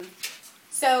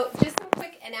So just some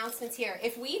quick announcements here.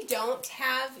 If we don't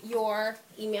have your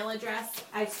email address,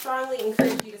 I strongly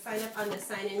encourage you to sign up on the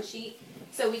sign-in sheet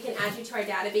so we can add you to our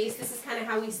database. This is kind of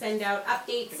how we send out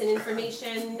updates and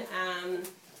information,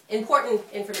 important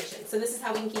information. So this is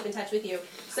how we can keep in touch with you.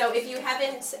 So if you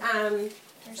haven't,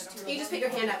 you just put your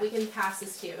hand up. We can pass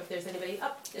this to you if there's anybody.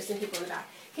 Oh, there's some people in the back.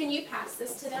 Can you pass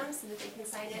this to them so that they can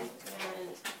sign in and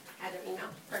add their email?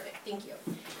 Perfect. Thank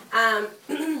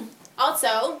you.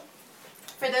 Also,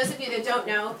 for those of you that don't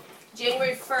know,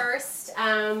 January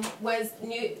 1st was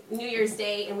New Year's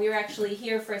Day, and we were actually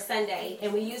here for a Sunday,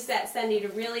 and we used that Sunday to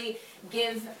really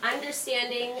give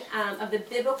understanding of the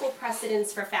biblical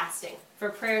precedents for fasting, for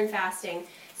prayer and fasting.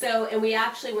 So, and we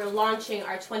actually were launching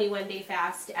our 21-day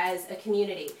fast as a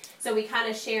community. So we kind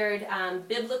of shared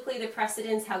biblically the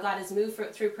precedents, how God has moved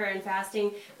through prayer and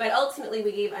fasting, but ultimately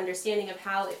we gave understanding of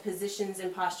how it positions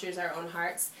and postures our own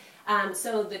hearts.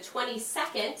 So the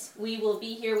 22nd, we will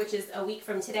be here, which is a week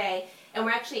from today, and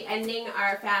we're actually ending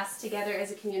our fast together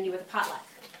as a community with a potluck.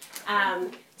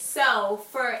 So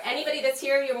for anybody that's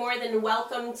here, you're more than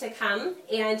welcome to come,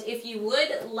 and if you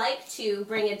would like to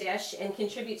bring a dish and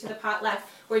contribute to the potluck,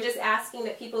 we're just asking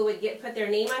that people would put their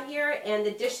name on here and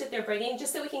the dish that they're bringing,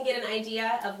 just so we can get an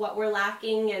idea of what we're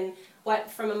lacking and what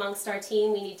from amongst our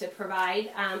team we need to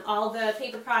provide. All the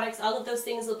paper products, all of those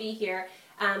things will be here.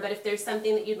 But if there's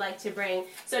something that you'd like to bring.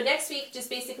 So next week, just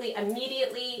basically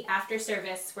immediately after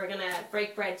service, we're going to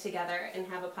break bread together and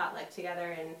have a potluck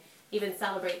together and even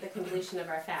celebrate the completion of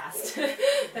our fast.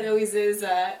 That always is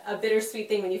a bittersweet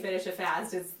thing when you finish a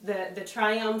fast. It's the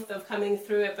triumph of coming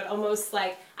through it, but almost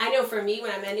like, I know for me,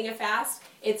 when I'm ending a fast,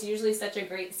 it's usually such a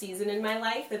great season in my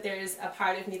life that there's a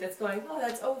part of me that's going, oh,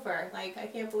 that's over. Like, I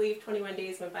can't believe 21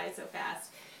 days went by so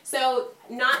fast. So,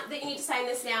 not that you need to sign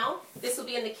this now, this will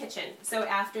be in the kitchen. So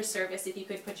after service, if you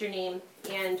could put your name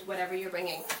and whatever you're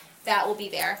bringing, that will be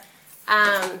there.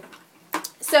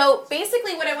 So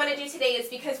basically what I want to do today is,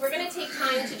 because we're going to take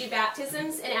time to do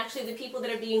baptisms, and actually the people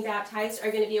that are being baptized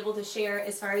are going to be able to share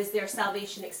as far as their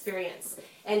salvation experience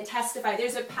and testify.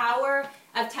 There's a power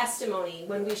of testimony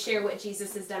when we share what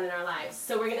Jesus has done in our lives.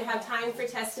 So we're going to have time for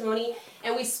testimony,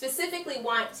 and we specifically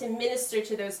want to minister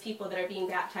to those people that are being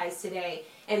baptized today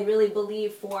and really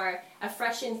believe for a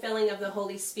fresh infilling of the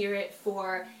Holy Spirit,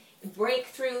 for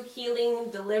breakthrough,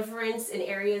 healing, deliverance in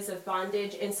areas of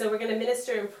bondage. And so we're going to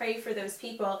minister and pray for those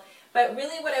people. But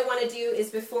really what I want to do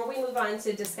is, before we move on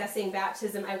to discussing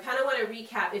baptism, I kind of want to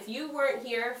recap. If you weren't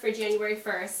here for January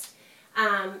 1st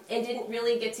and didn't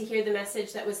really get to hear the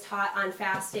message that was taught on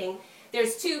fasting,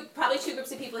 there's probably two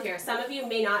groups of people here. Some of you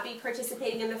may not be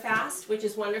participating in the fast, which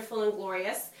is wonderful and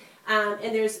glorious.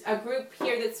 And there's a group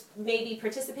here that's maybe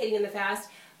participating in the fast.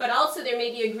 But also there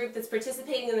may be a group that's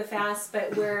participating in the fast,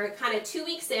 but we're kind of 2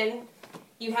 weeks in.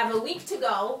 You have a week to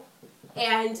go.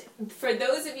 And for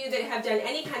those of you that have done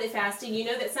any kind of fasting, you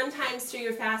know that sometimes through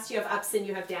your fast you have ups and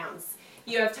you have downs.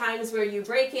 You have times where you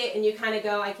break it and you kind of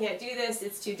go, I can't do this,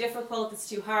 it's too difficult, it's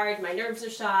too hard, my nerves are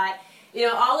shot. You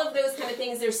know, all of those kind of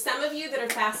things. There's some of you that are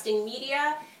fasting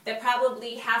media that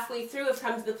probably halfway through have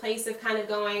come to the place of kind of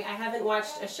going, I haven't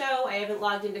watched a show, I haven't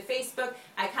logged into Facebook,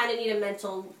 I kind of need a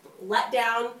mental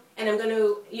letdown, and I'm going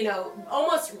to,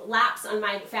 almost lapse on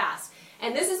my fast.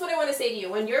 And this is what I want to say to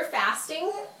you. When you're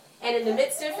fasting, and in the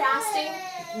midst of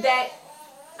fasting, that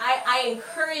I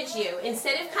encourage you,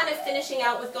 instead of kind of finishing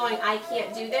out with going, I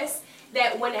can't do this,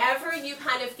 that whenever you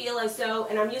kind of feel as though,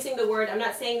 and I'm using the word, I'm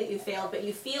not saying that you failed, but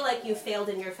you feel like you failed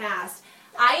in your fast,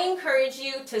 I encourage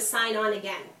you to sign on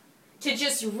again, to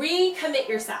just recommit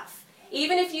yourself.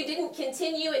 Even if you didn't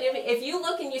continue, and if you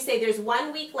look and you say there's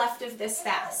 1 week left of this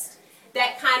fast,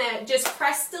 that kind of just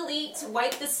press delete,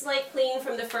 wipe the slate clean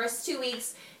from the first 2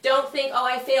 weeks. Don't think, oh,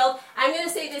 I failed. I'm going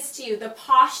to say this to you. The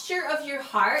posture of your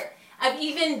heart of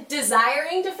even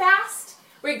desiring to fast,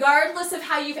 regardless of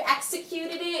how you've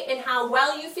executed it and how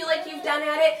well you feel like you've done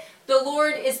at it, the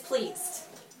Lord is pleased.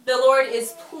 The Lord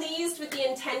is pleased with the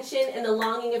intention and the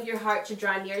longing of your heart to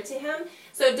draw near to Him.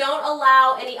 So don't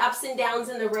allow any ups and downs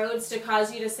in the roads to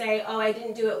cause you to say, oh, I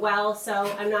didn't do it well,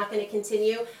 so I'm not going to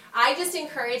continue. I just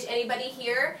encourage anybody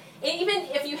here, and even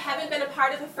if you haven't been a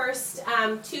part of the first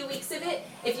 2 weeks of it,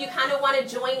 if you kind of want to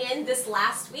join in this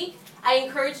last week, I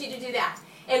encourage you to do that.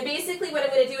 And basically what I'm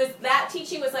going to do is, that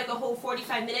teaching was like a whole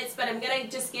 45 minutes, but I'm going to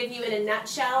just give you in a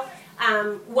nutshell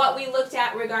what we looked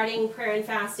at regarding prayer and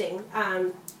fasting.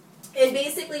 And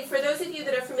basically, for those of you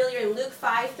that are familiar in Luke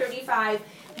 5:35,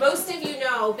 most of you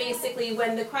know basically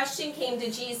when the question came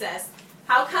to Jesus,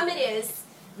 how come it is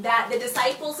that the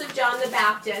disciples of John the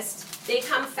Baptist, they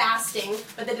come fasting,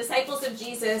 but the disciples of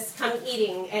Jesus come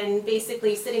eating and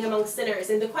basically sitting among sinners.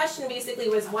 And the question basically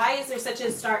was, why is there such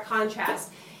a stark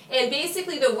contrast? And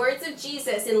basically the words of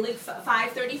Jesus in Luke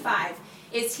 5:35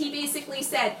 is he basically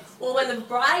said, well, when the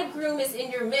bridegroom is in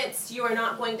your midst, you are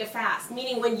not going to fast.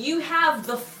 Meaning when you have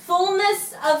the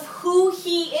fullness of who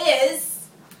he is,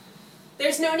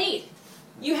 there's no need.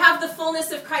 You have the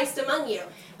fullness of Christ among you.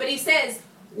 But he says,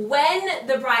 when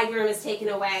the bridegroom is taken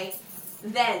away,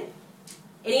 then.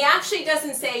 And he actually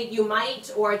doesn't say you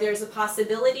might, or there's a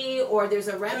possibility, or there's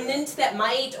a remnant that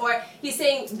might, or he's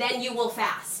saying then you will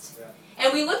fast.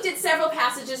 And we looked at several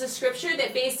passages of Scripture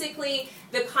that basically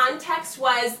the context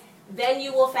was then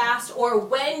you will fast, or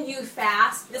when you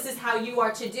fast, this is how you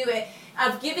are to do it,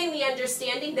 of giving the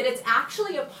understanding that it's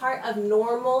actually a part of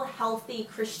normal, healthy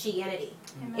Christianity.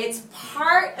 Amen. It's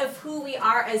part of who we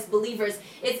are as believers.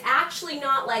 It's actually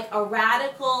not like a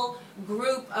radical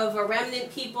group of a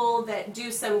remnant people that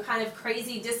do some kind of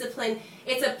crazy discipline.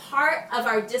 It's a part of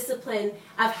our discipline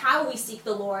of how we seek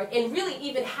the Lord, and really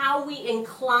even how we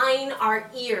incline our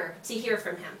ear to hear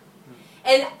from him.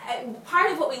 And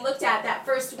part of what we looked at that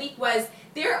first week was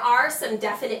there are some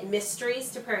definite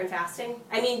mysteries to prayer and fasting.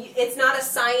 I mean, it's not a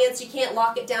science. You can't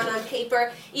lock it down on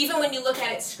paper. Even when you look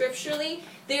at it scripturally,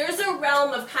 there's a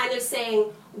realm of kind of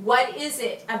saying, what is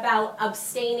it about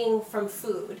abstaining from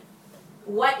food?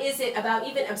 What is it about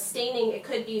even abstaining? It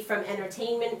could be from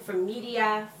entertainment, from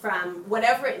media, from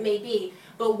whatever it may be.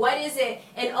 But what is it?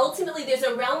 And ultimately, there's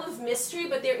a realm of mystery,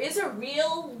 but there is a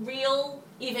real,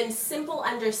 even simple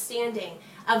understanding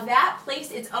of that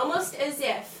place. It's almost as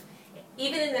if,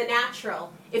 even in the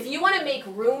natural, if you want to make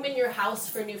room in your house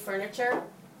for new furniture,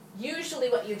 usually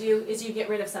what you do is you get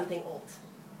rid of something old.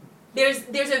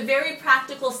 There's a very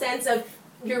practical sense of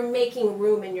you're making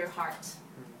room in your heart.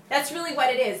 That's really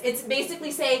what it is. It's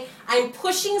basically saying, I'm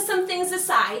pushing some things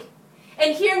aside.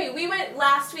 And hear me, we went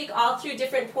last week all through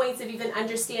different points of even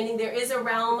understanding there is a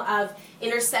realm of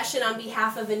intercession on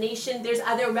behalf of a nation. There's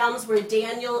other realms where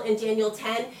Daniel, in Daniel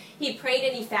 10, he prayed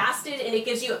and he fasted, and it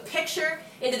gives you a picture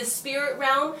into the spirit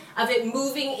realm of it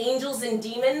moving angels and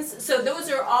demons. So those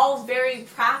are all very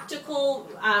practical,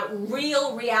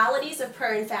 real realities of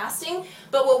prayer and fasting.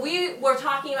 But what we were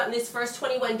talking about in these first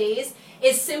 21 days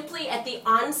is simply at the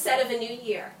onset of a new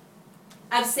year,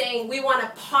 of saying we want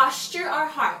to posture our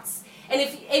hearts. And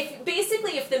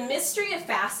if the mystery of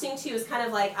fasting to you is kind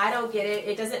of like, I don't get it,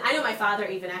 it doesn't, I know my father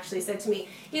even actually said to me,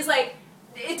 he's like,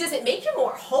 does it make you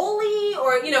more holy?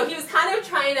 Or, he was kind of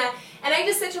trying to, and I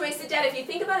just said to him, I said, Dad, if you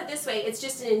think about it this way, it's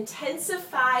just an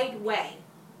intensified way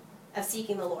of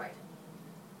seeking the Lord.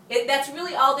 That's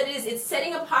really all that it is. It's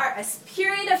setting apart a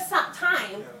period of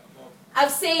time of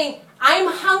saying, I'm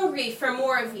hungry for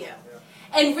more of you.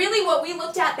 And really what we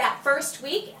looked at that first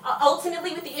week,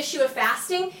 ultimately with the issue of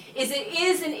fasting, is it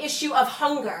is an issue of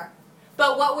hunger,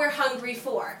 but what we're hungry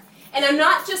for. And I'm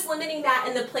not just limiting that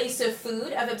in the place of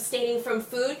food, of abstaining from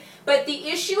food, but the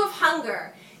issue of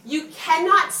hunger. You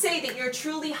cannot say that you're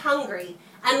truly hungry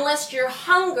unless your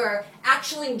hunger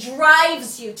actually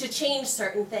drives you to change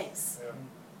certain things. Yeah.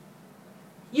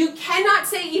 You cannot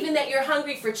say even that you're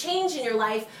hungry for change in your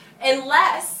life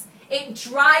unless it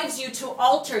drives you to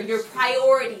alter your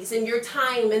priorities and your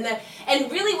time.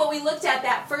 And really what we looked at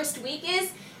that first week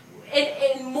is,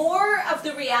 in more of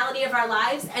the reality of our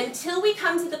lives, until we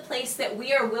come to the place that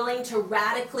we are willing to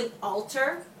radically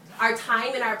alter our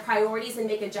time and our priorities and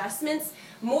make adjustments,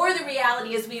 more the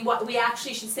reality is we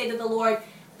actually should say to the Lord,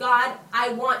 God, I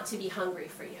want to be hungry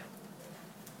for you.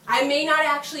 I may not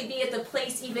actually be at the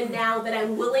place even now that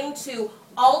I'm willing to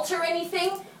alter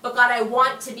anything, but God, I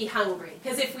want to be hungry.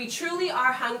 Because if we truly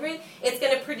are hungry, it's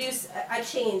going to produce a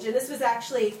change. And this was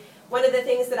actually one of the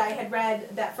things that I had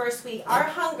read that first week. Our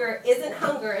hunger isn't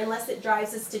hunger unless it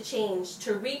drives us to change,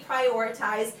 to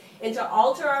reprioritize, and to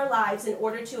alter our lives in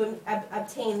order to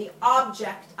obtain the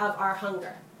object of our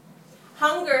hunger.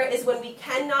 Hunger is when we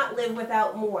cannot live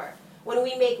without more, when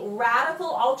we make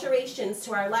radical alterations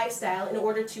to our lifestyle in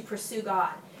order to pursue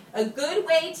God. A good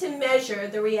way to measure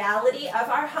the reality of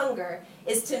our hunger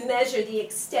is to measure the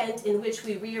extent in which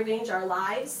we rearrange our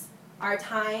lives, our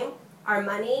time, our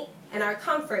money, and our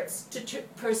comforts to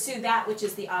pursue that which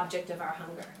is the object of our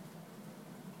hunger.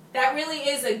 That really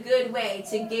is a good way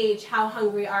to gauge how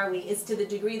hungry are we, is to the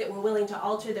degree that we're willing to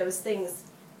alter those things.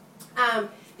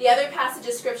 The other passage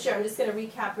of Scripture, I'm just going to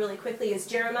recap really quickly, is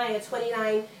Jeremiah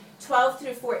 29:12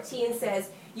 through 14 says,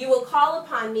 "You will call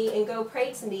upon me and go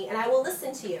pray to me, and I will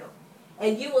listen to you.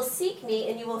 And you will seek me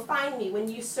and you will find me. When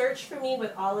you search for me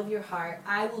with all of your heart,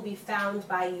 I will be found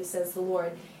by you, says the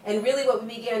Lord. And really what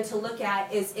we began to look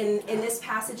at is in this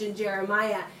passage in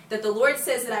Jeremiah, that the Lord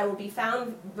says that I will be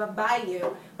found by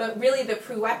you, but really the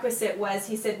prerequisite was,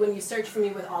 he said, when you search for me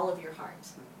with all of your heart.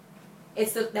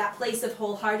 It's that place of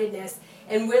wholeheartedness.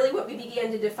 And really what we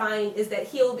began to define is that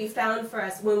he will be found for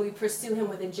us when we pursue him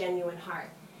with a genuine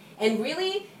heart. And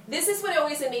really, this is what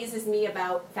always amazes me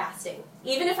about fasting.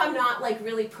 Even if I'm not like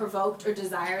really provoked or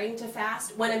desiring to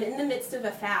fast, when I'm in the midst of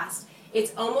a fast,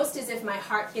 it's almost as if my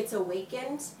heart gets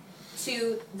awakened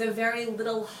to the very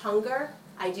little hunger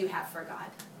I do have for God.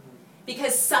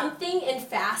 Because something in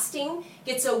fasting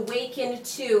gets awakened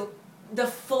to the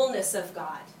fullness of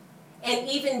God. And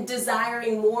even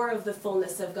desiring more of the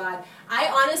fullness of God. I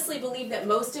honestly believe that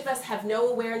most of us have no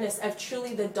awareness of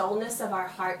truly the dullness of our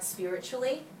heart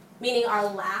spiritually, meaning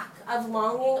our lack of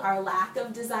longing, our lack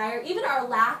of desire, even our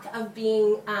lack of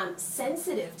being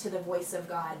sensitive to the voice of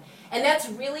God. And that's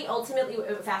really ultimately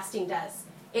what fasting does.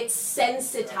 It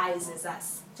sensitizes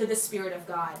us to the Spirit of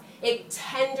God. It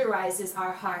tenderizes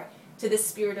our heart to the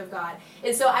Spirit of God.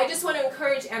 And so I just want to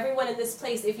encourage everyone in this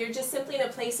place, if you're just simply in a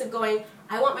place of going,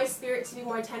 I want my spirit to be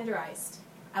more tenderized.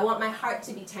 I want my heart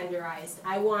to be tenderized.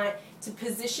 I want to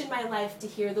position my life to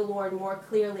hear the Lord more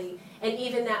clearly. And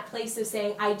even that place of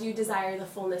saying, I do desire the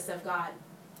fullness of God.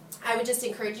 I would just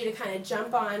encourage you to kind of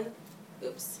jump on.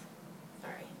 Oops.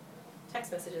 Sorry.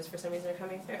 Text messages for some reason are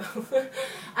coming through.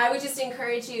 I would just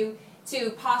encourage you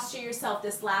to posture yourself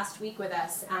this last week with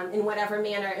us in whatever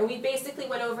manner. And we basically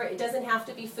went over, it doesn't have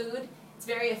to be food. It's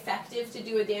very effective to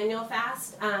do a Daniel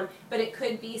fast, but it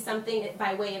could be something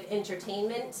by way of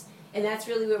entertainment. And that's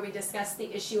really where we discuss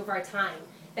the issue of our time.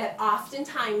 That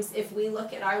oftentimes, if we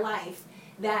look at our life,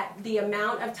 that the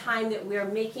amount of time that we're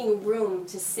making room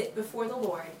to sit before the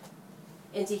Lord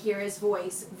and to hear his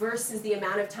voice versus the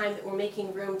amount of time that we're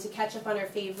making room to catch up on our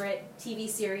favorite TV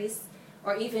series,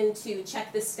 or even to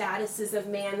check the statuses of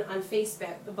man on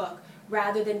Facebook,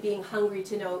 rather than being hungry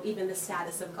to know even the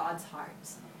status of God's heart.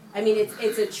 I mean,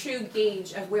 it's a true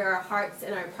gauge of where our hearts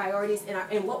and our priorities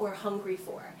and what we're hungry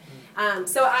for.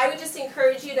 So I would just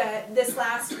encourage you to this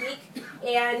last week,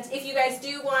 and if you guys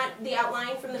do want the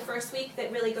outline from the first week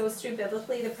that really goes through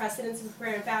biblically the precedence of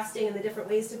prayer and fasting and the different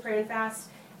ways to pray and fast,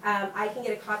 I can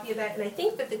get a copy of that, and I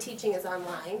think that the teaching is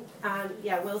online.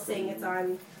 Will's saying it's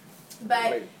on,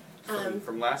 but... Wait.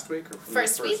 From last week or from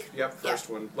first week? Yep, first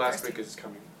one. Last week is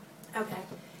coming. Okay.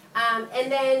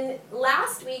 And then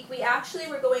last week we actually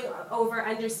were going over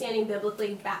understanding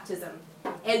biblically baptism.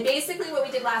 And basically what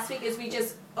we did last week is we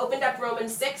just opened up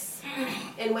Romans 6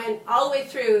 and went all the way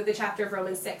through the chapter of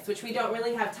Romans 6, which we don't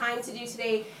really have time to do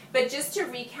today. But just to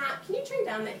recap, can you turn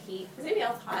down that heat? Is anybody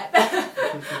else hot?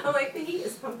 I'm like, the heat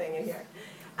is pumping in here.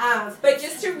 But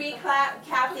just to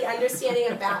recap the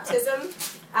understanding of baptism,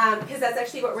 because that's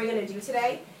actually what we're going to do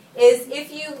today, is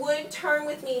if you would turn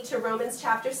with me to Romans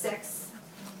chapter 6.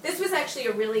 This was actually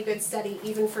a really good study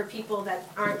even for people that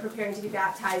aren't preparing to be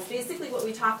baptized. Basically what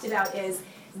we talked about is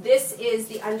this is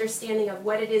the understanding of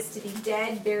what it is to be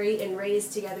dead, buried, and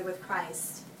raised together with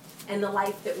Christ, and the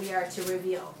life that we are to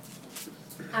reveal.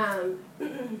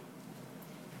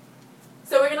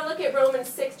 So we're going to look at Romans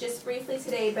 6 just briefly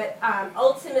today, but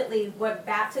ultimately what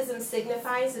baptism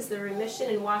signifies is the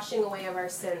remission and washing away of our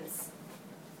sins.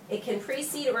 It can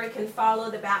precede or it can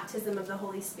follow the baptism of the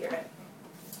Holy Spirit.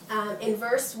 In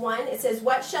verse 1, it says,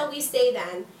 "What shall we say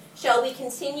then? Shall we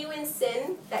continue in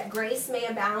sin that grace may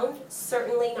abound?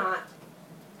 Certainly not.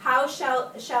 How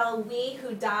shall we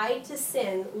who died to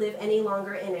sin live any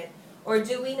longer in it? Or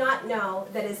do we not know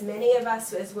that as many of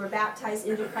us as were baptized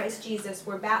into Christ Jesus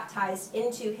were baptized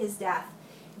into his death?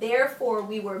 Therefore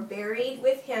we were buried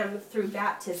with him through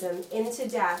baptism into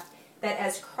death, that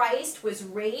as Christ was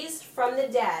raised from the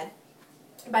dead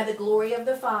by the glory of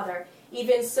the Father,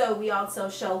 even so we also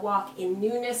shall walk in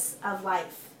newness of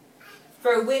life.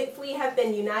 For if we have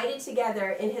been united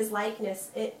together in his likeness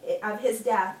of his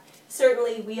death,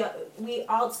 certainly we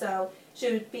also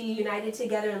should be united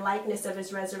together in likeness of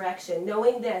his resurrection,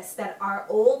 knowing this, that our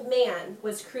old man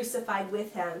was crucified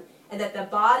with him, and that the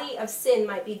body of sin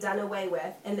might be done away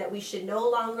with, and that we should no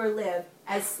longer live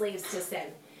as slaves to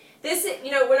sin." This,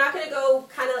 we're not going to go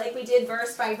kind of like we did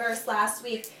verse by verse last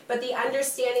week, but the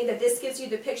understanding that this gives you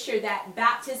the picture that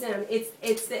baptism,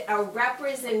 it's a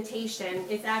representation,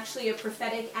 it's actually a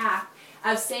prophetic act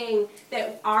of saying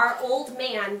that our old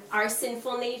man, our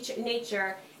sinful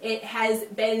nature, it has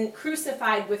been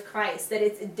crucified with Christ, that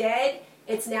it's dead,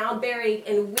 it's now buried,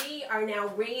 and we are now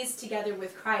raised together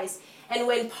with Christ. And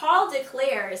when Paul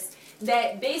declares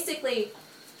that basically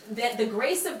that the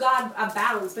grace of God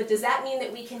abounds, but does that mean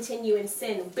that we continue in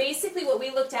sin? Basically, what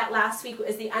we looked at last week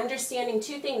was the understanding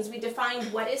two things. We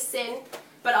defined what is sin,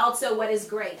 but also what is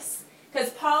grace.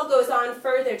 Because Paul goes on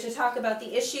further to talk about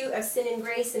the issue of sin and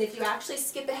grace, and if you actually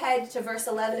skip ahead to verse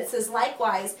 11, it says,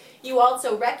 "Likewise, you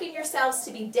also reckon yourselves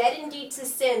to be dead indeed to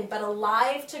sin, but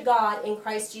alive to God in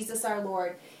Christ Jesus our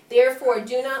Lord. Therefore,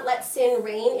 do not let sin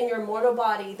reign in your mortal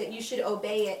body, that you should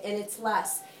obey it in its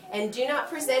lusts. And do not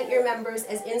present your members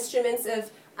as instruments of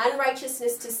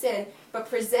unrighteousness to sin, but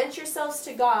present yourselves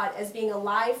to God as being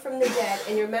alive from the dead,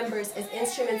 and your members as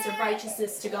instruments of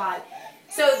righteousness to God."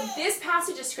 So this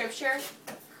passage of Scripture,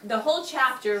 the whole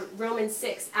chapter, Romans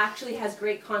 6, actually has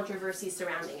great controversy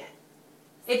surrounding it.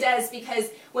 It does, because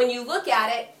when you look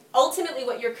at it, ultimately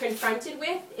what you're confronted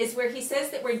with is where he says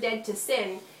that we're dead to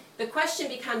sin. The question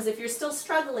becomes, if you're still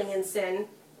struggling in sin,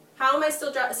 how am I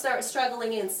still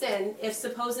struggling in sin if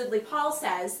supposedly Paul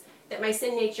says that my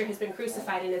sin nature has been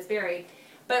crucified and is buried?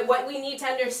 But what we need to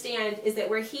understand is that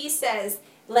where he says,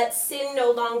 "Let sin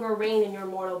no longer reign in your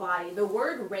mortal body," the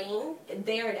word reign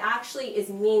there, it actually is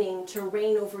meaning to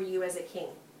reign over you as a king.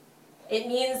 It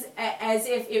means as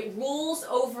if it rules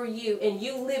over you and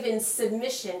you live in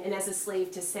submission and as a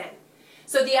slave to sin.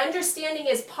 So the understanding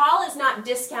is Paul is not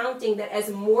discounting that as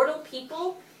mortal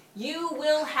people, you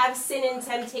will have sin and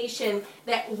temptation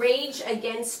that rage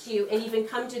against you and even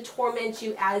come to torment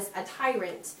you as a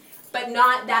tyrant, but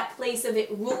not that place of it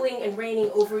ruling and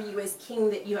reigning over you as king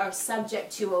that you are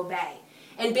subject to obey.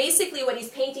 And basically what he's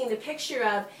painting the picture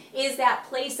of is that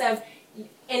place of,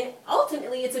 and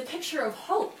ultimately it's a picture of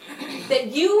hope, that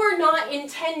you are not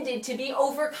intended to be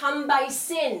overcome by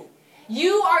sin.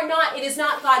 You are not, it is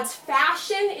not God's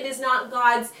fashion, it is not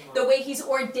God's, the way he's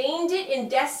ordained it and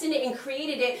destined it and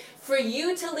created it for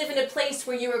you to live in a place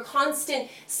where you are constant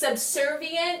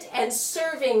subservient and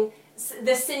serving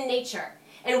the sin nature.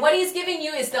 And what he's giving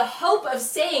you is the hope of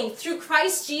saying, through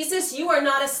Christ Jesus, you are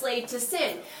not a slave to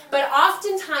sin. But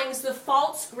oftentimes the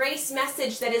false grace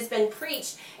message that has been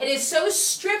preached, it has so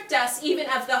stripped us even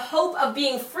of the hope of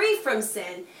being free from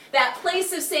sin, that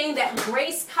place of saying that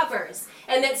grace covers,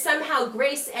 and that somehow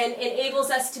grace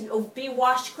enables us to be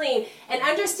washed clean. And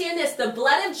understand this, the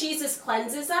blood of Jesus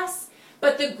cleanses us,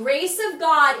 but the grace of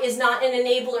God is not an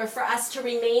enabler for us to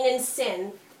remain in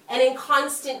sin and in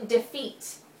constant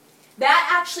defeat. That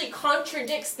actually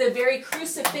contradicts the very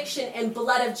crucifixion and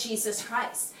blood of Jesus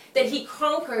Christ, that he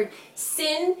conquered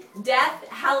sin, death,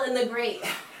 hell, and the grave.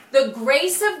 The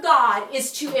grace of God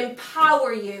is to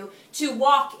empower you to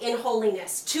walk in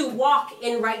holiness, to walk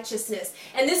in righteousness.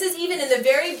 And this is even in the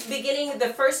very beginning,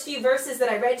 the first few verses that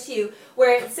I read to you,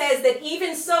 where it says that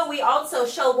even so we also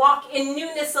shall walk in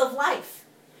newness of life.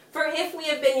 For if we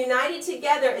have been united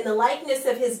together in the likeness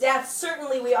of his death,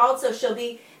 certainly we also shall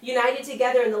be united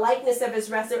together in the likeness of his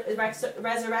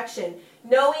resurrection,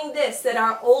 knowing this, that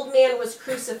our old man was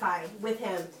crucified with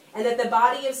him, and that the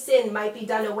body of sin might be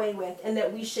done away with, and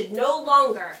that we should no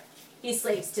longer be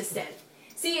slaves to sin.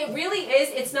 See, it really is,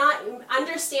 it's not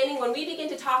understanding when we begin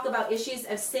to talk about issues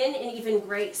of sin and even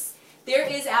grace, there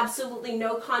is absolutely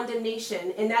no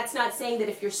condemnation. And that's not saying that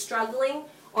if you're struggling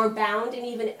or bound and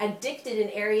even addicted in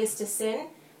areas to sin,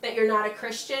 that you're not a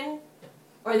Christian,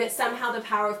 or that somehow the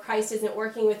power of Christ isn't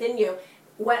working within you.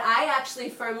 What I actually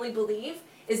firmly believe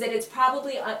is that it's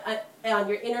probably on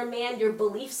your inner man, your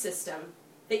belief system,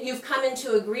 that you've come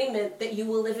into agreement that you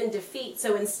will live in defeat.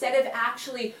 So instead of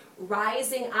actually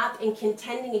rising up and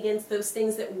contending against those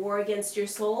things that war against your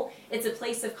soul, it's a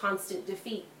place of constant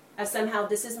defeat, of somehow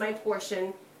this is my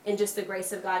portion and just the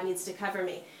grace of God needs to cover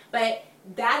me. But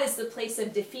that is the place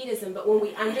of defeatism. But when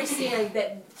we understand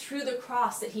that through the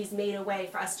cross that he's made a way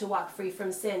for us to walk free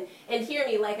from sin. And hear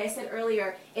me, like I said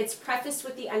earlier, it's prefaced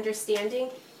with the understanding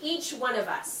each one of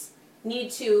us need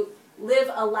to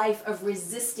live a life of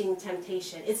resisting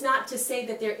temptation. It's not to say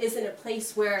that there isn't a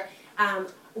place where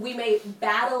we may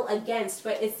battle against,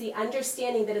 but it's the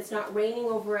understanding that it's not reigning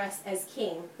over us as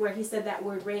king, where he said that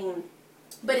word reign.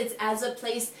 But it's as a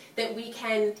place that we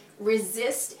can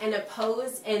resist and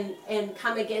oppose and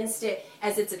come against it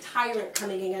as it's a tyrant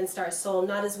coming against our soul,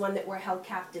 not as one that we're held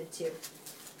captive to.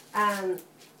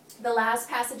 The last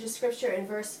passage of Scripture in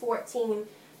verse 14,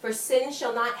 "For sin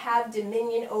shall not have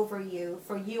dominion over you,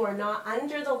 for you are not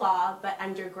under the law, but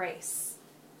under grace."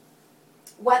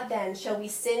 What then? Shall we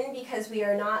sin because we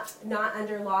are not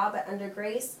under law, but under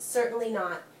grace? Certainly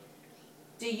not.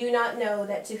 Do you not know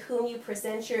that to whom you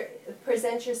present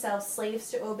yourselves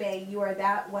slaves to obey, you are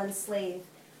that one slave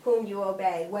whom you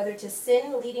obey, whether to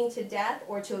sin leading to death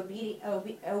or to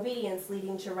obedience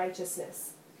leading to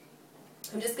righteousness?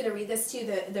 I'm just going to read this to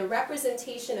you. The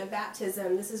representation of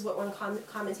baptism, this is what one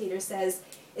commentator says,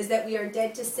 is that we are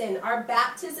dead to sin. Our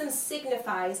baptism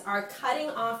signifies our cutting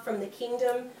off from the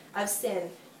kingdom of sin.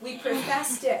 We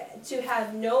profess to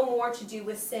have no more to do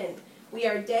with sin. We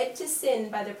are dead to sin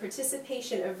by the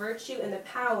participation of virtue and the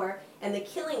power and the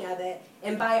killing of it,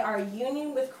 and by our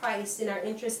union with Christ and our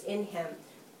interest in him.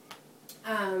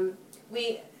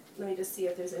 Let me just see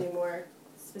if there's any more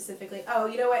specifically. Oh,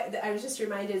 you know what? I was just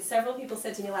reminded, several people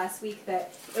said to me last week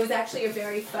that it was actually a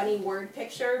very funny word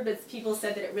picture, but people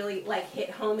said that it really hit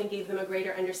home and gave them a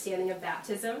greater understanding of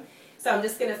baptism. So I'm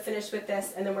just going to finish with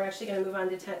this, and then we're actually going to move on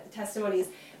to testimonies.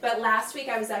 But last week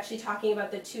I was actually talking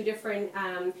about the two different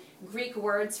Greek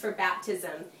words for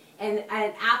baptism. And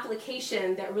an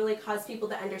application that really caused people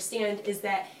to understand is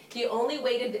that the only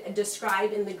way to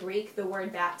describe in the Greek the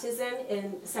word baptism,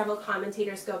 and several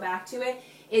commentators go back to it,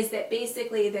 is that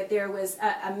basically that there was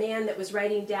a man that was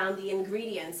writing down the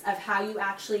ingredients of how you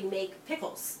actually make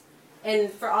pickles.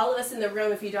 And for all of us in the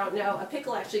room, if you don't know, a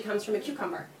pickle actually comes from a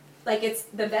cucumber. It's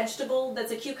the vegetable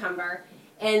that's a cucumber,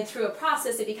 and through a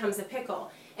process it becomes a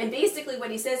pickle. And basically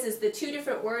what he says is the two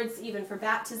different words even for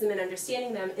baptism and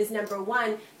understanding them is, number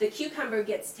one, the cucumber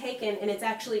gets taken and it's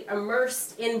actually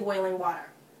immersed in boiling water.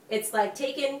 It's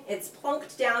taken, it's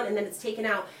plunked down, and then it's taken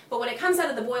out. But when it comes out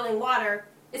of the boiling water,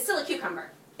 it's still a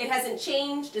cucumber. It hasn't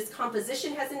changed, its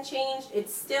composition hasn't changed,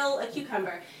 it's still a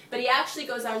cucumber. But he actually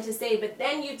goes on to say, but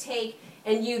then you take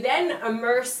and you then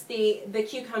immerse the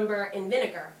cucumber in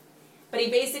vinegar. But he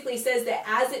basically says that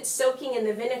as it's soaking in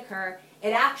the vinegar, it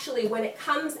actually, when it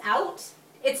comes out,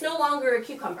 it's no longer a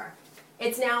cucumber.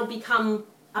 It's now become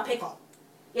a pickle.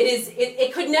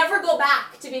 It could never go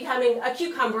back to becoming a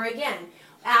cucumber again.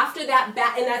 After that,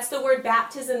 and that's the word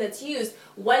baptism that's used,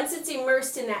 once it's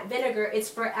immersed in that vinegar, it's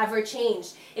forever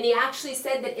changed. And he actually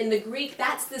said that in the Greek,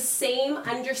 that's the same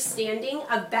understanding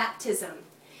of baptism,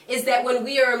 is that when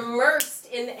we are immersed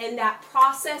in that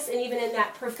process and even in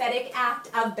that prophetic act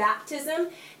of baptism,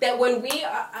 that when we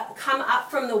come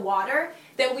up from the water,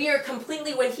 that we are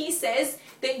completely, when he says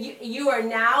that you are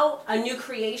now a new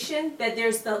creation, that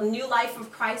there's the new life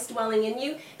of Christ dwelling in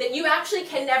you, that you actually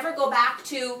can never go back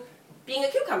to being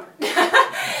a cucumber.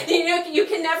 You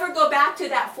can never go back to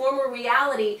that former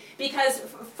reality, because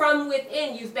from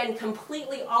within you've been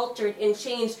completely altered and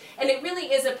changed, and it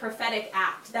really is a prophetic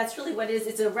act. That's really what it is.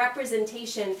 It's a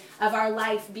representation of our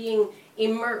life being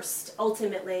immersed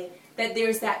ultimately, that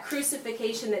there's that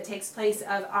crucifixion that takes place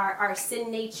of our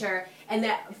sin nature, and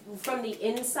that from the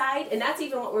inside, and that's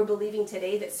even what we're believing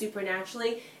today, that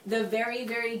supernaturally the very,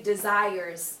 very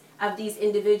desires of these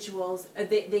individuals,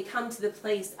 they come to the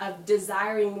place of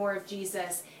desiring more of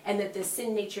Jesus, and that the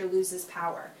sin nature loses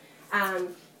power.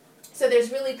 So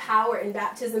there's really power in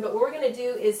baptism, but what we're going to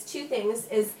do is two things.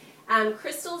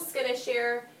 Crystal's going to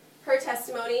share her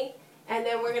testimony, and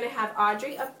then we're going to have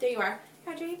Audrey. Oh, there you are,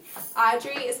 Audrey.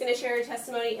 Audrey is going to share her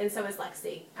testimony, and so is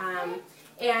Lexi.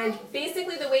 And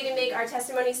basically the way to make our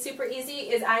testimony super easy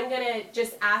is I'm going to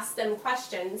just ask them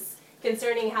questions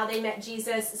concerning how they met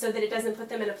Jesus, so that it doesn't put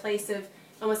them in a place of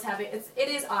almost having, it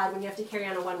is odd when you have to carry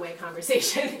on a one-way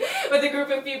conversation with a group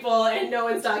of people and no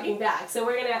one's talking back. So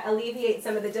we're going to alleviate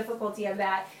some of the difficulty of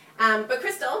that. But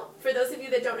Crystal, for those of you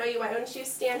that don't know you, why don't you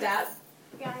stand up?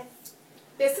 Guys.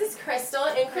 This is Crystal,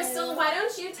 and Crystal, why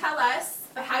don't you tell us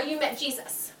how you met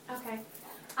Jesus? Okay.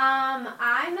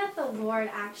 I met the Lord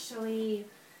actually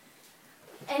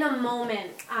in a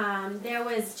moment. There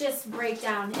was just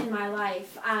breakdown in my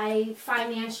life. I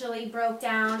financially broke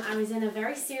down. I was in a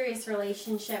very serious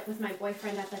relationship with my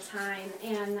boyfriend at the time,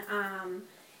 and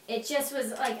it just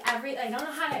was I don't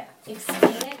know how to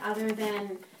explain it other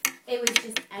than it was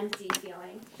just empty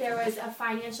feeling. There was a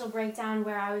financial breakdown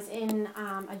where I was in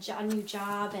a new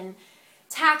job, and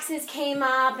taxes came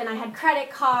up, and I had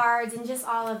credit cards and just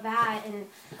all of that, and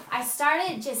I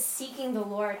started just seeking the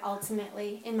Lord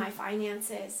ultimately in my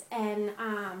finances, and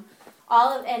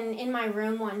and in my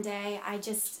room one day I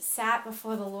just sat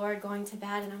before the Lord going to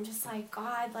bed, and I'm just like,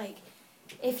 God,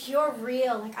 if you're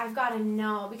real, I've got to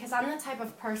know, because I'm the type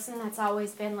of person that's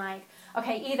always been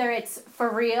okay, either it's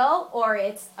for real or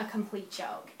it's a complete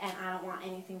joke, and I don't want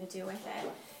anything to do with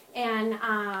it. And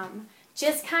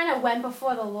just kind of went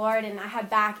before the Lord, and I had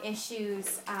back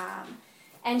issues,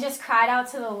 and just cried out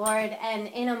to the Lord, and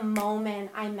in a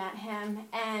moment I met him,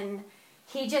 and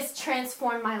he just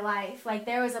transformed my life.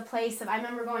 There was a place I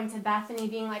remember going to Bethany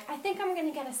being I think I'm going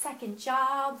to get a second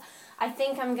job. I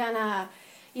think I'm going to,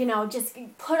 just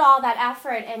put all that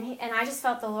effort, and I just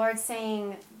felt the Lord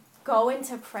saying, go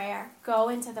into prayer, go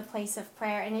into the place of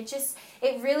prayer. And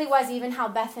it really was even how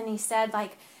Bethany said,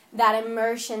 that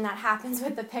immersion that happens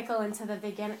with the pickle into the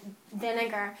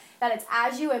vinegar, that it's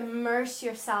as you immerse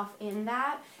yourself in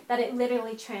that it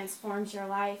literally transforms your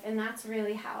life. And that's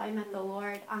really how I met the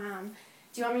Lord.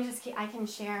 Do you want me to just I can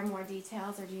share more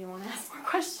details, or do you want to ask more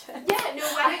questions? Yeah, no,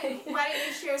 why don't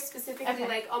you share specifically, Okay.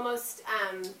 like almost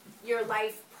your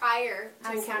life prior to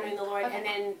Absolutely. encountering the Lord, Okay. and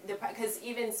then because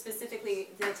even specifically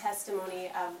the testimony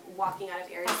of walking out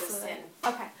of areas Absolutely. of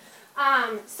sin. Okay.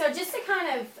 So just to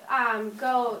kind of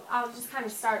I'll just kind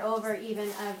of start over even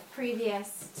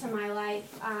previous to my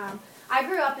life. I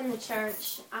grew up in the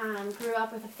church, grew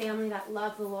up with a family that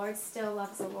loved the Lord, still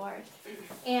loves the Lord.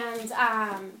 And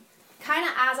kind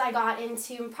of as I got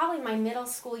into probably my middle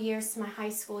school years to my high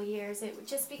school years, it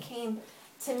just became,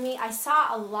 to me, I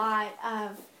saw a lot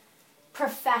of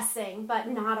professing, but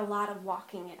not a lot of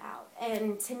walking it out.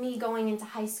 And to me, going into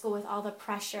high school with all the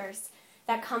pressures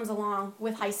that comes along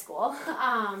with high school,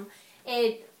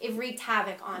 it wreaked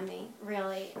havoc on me,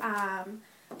 really.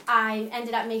 I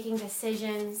ended up making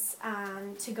decisions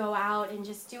to go out and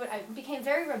just do it. I became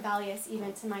very rebellious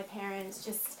even to my parents,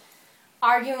 just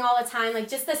arguing all the time, like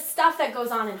just the stuff that goes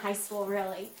on in high school,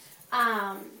 really.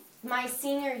 My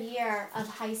senior year of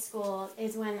high school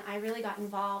is when I really got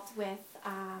involved with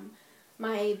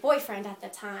my boyfriend at the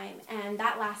time, and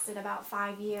that lasted about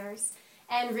 5 years,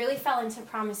 and really fell into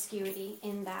promiscuity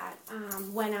in that.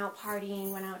 Went out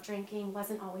partying, went out drinking,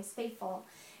 wasn't always faithful.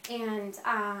 And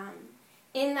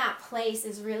in that place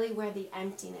is really where the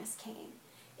emptiness came.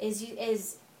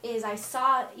 Is I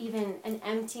saw even an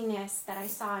emptiness that I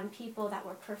saw in people that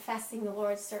were professing the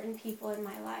Lord, certain people in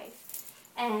my life.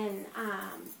 And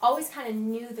always kind of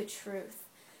knew the truth,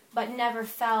 but never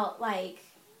felt like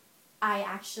I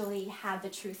actually had the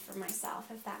truth for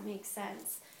myself, if that makes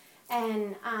sense.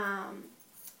 And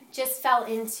just fell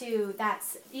into that,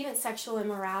 even sexual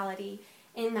immorality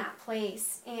in that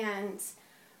place. And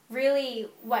really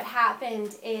what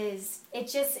happened is I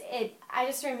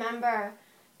just remember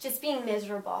just being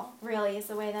miserable, really, is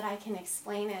the way that I can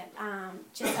explain it.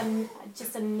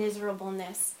 Just a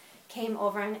miserableness came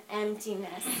over, an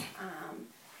emptiness,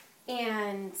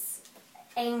 and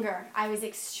anger. I was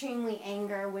extremely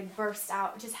angry, would burst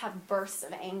out, just have bursts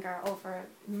of anger over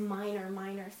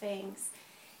minor things.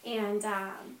 And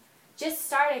just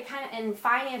started kind of, and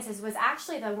finances was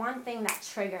actually the one thing that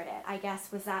triggered it, I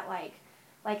guess, was that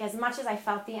like as much as I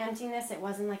felt the emptiness, it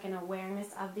wasn't like an awareness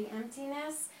of the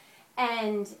emptiness.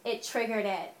 And it triggered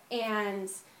it, and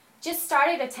just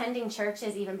started attending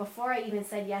churches even before I even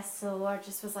said yes to the Lord.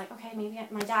 Just was like, okay, maybe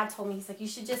my dad told me, he's like, you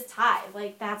should just tithe.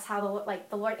 Like, that's how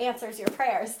the Lord answers your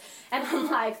prayers. And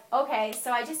I'm like, okay.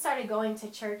 So I just started going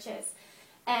to churches.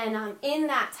 And in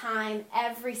that time,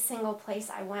 every single place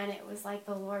I went, it was like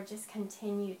the Lord just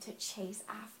continued to chase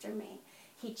after me.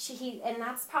 And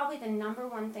that's probably the number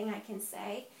one thing I can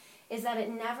say, is that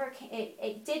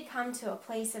it did come to a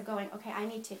place of going, okay, I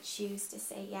need to choose to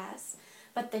say yes.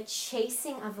 But the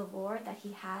chasing of the Lord that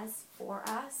he has for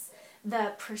us,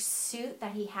 the pursuit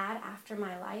that he had after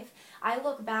my life, I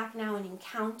look back now and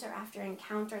encounter after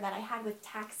encounter that I had with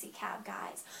taxi cab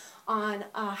guys on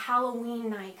a Halloween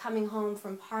night coming home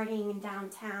from partying in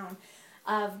downtown,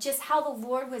 of just how the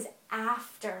Lord was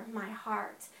after my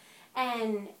heart.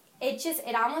 And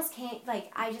it almost came,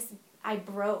 like I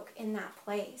broke in that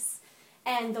place.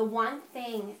 And the one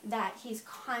thing that he's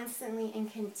constantly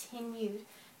and continued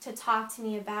to talk to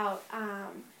me about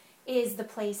is the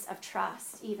place of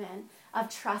trust, even, of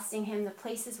trusting him, the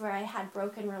places where I had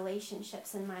broken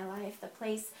relationships in my life, the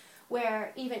place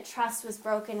where even trust was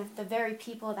broken of the very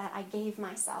people that I gave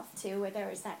myself to, where there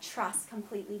was that trust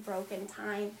completely broken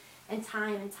time and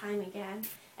time again.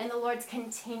 And the Lord's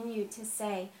continued to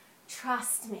say,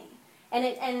 trust me.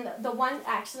 And the one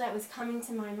actually that was coming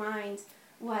to my mind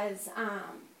was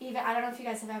even, I don't know if you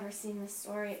guys have ever seen the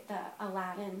story, the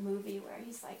Aladdin movie, where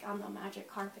he's like on the magic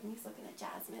carpet and he's looking at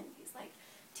Jasmine. He's like,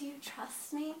 do you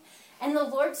trust me? And the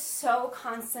Lord so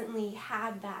constantly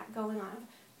had that going on.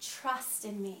 Trust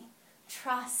in me.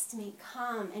 Trust me.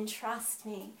 Come and trust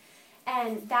me.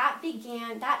 And that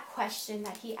began, that question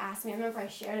that he asked me, I remember I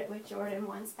shared it with Jordan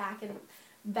once back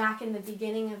in the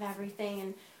beginning of everything.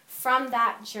 And from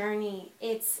that journey,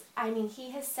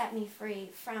 he has set me free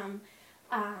from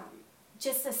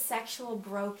just the sexual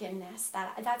brokenness.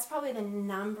 That's probably the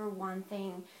number one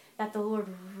thing that the Lord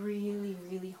really,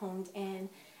 really honed in.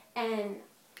 And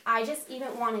I just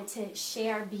even wanted to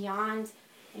share beyond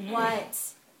what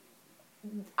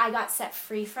I got set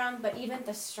free from, but even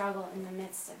the struggle in the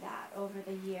midst of that over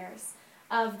the years,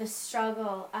 of the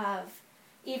struggle of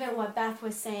even what Beth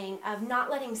was saying, of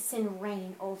not letting sin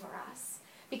reign over us.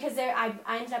 because I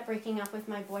ended up breaking up with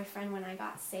my boyfriend when I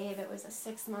got saved. It was a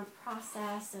 6-month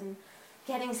process, and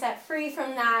getting set free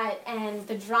from that, and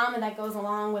the drama that goes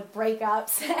along with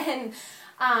breakups, and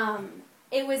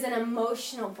it was an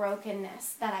emotional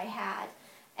brokenness that I had,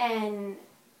 and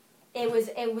it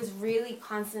was really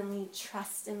constantly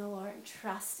trust in the Lord,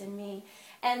 trust in me,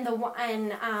 and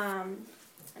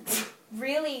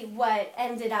really what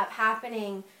ended up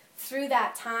happening through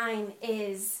that time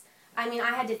is, I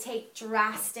had to take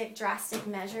drastic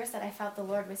measures that I felt the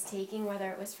Lord was taking,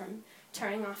 whether it was from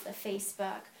turning off the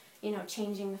Facebook,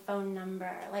 changing the phone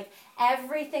number, like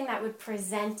everything that would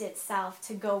present itself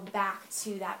to go back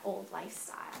to that old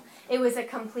lifestyle. It was a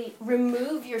complete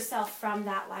remove yourself from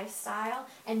that lifestyle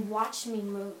and watch me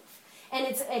move. And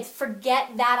it's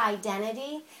forget that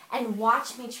identity and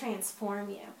watch me transform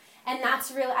you. And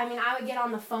that's really, I would get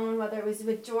on the phone, whether it was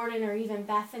with Jordan or even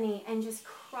Bethany, and just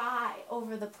cry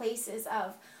over the places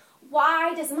of,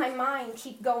 why does my mind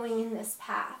keep going in this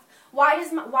path? Why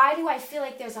do I feel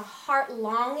like there's a heart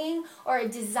longing or a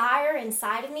desire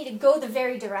inside of me to go the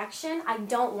very direction I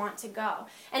don't want to go?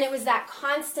 And it was that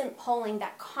constant pulling,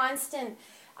 that constant,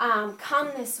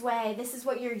 come this way, this is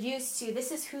what you're used to,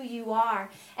 this is who you are.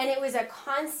 And it was a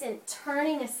constant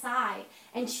turning aside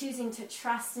and choosing to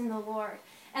trust in the Lord.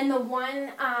 And the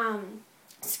one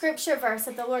scripture verse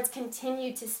that the Lord's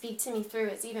continued to speak to me through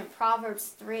is even Proverbs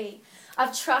 3,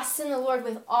 of trust in the Lord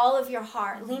with all of your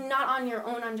heart. Lean not on your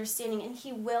own understanding, and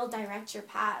He will direct your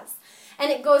paths. And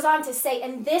it goes on to say,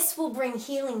 and this will bring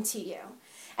healing to you.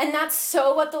 And that's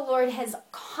so what the Lord has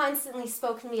constantly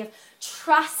spoken to me of.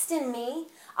 Trust in me.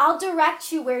 I'll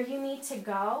direct you where you need to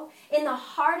go. In the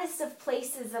hardest of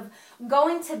places of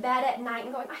going to bed at night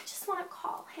and going, I just want to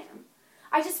call Him.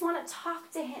 I just want to talk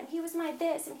to Him. He was my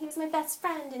this, and He was my best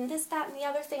friend, and this, that, and the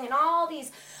other thing, and all these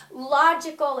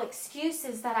logical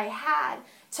excuses that I had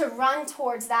to run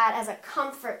towards that as a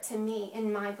comfort to me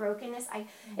in my brokenness.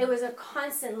 It was a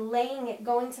constant laying it,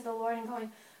 going to the Lord and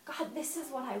going, God, this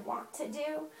is what I want to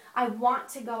do. I want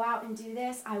to go out and do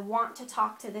this. I want to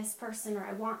talk to this person, or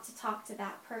I want to talk to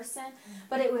that person.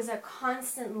 But it was a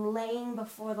constant laying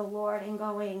before the Lord and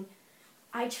going,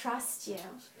 I trust you.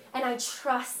 And I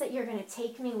trust that you're going to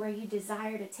take me where you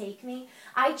desire to take me.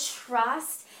 I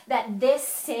trust that this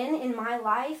sin in my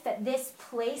life, that this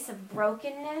place of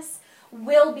brokenness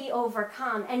will be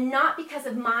overcome. And not because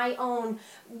of my own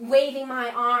waving my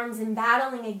arms and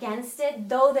battling against it,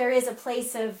 though there is a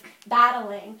place of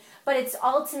battling. But it's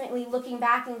ultimately looking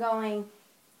back and going,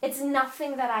 it's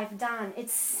nothing that I've done.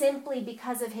 It's simply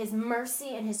because of His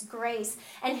mercy and His grace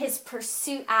and His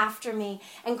pursuit after me,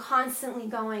 and constantly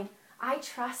going, I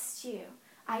trust you.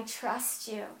 I trust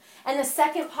you. And the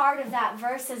second part of that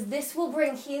verse is, this will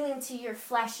bring healing to your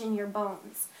flesh and your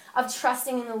bones, of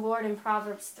trusting in the Lord in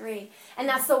Proverbs 3. And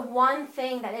that's the one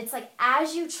thing that it's like,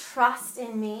 as you trust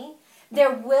in me,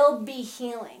 there will be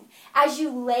healing. As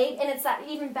you lay, and it's that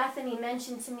even Bethany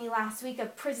mentioned to me last week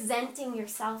of presenting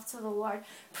yourself to the Lord.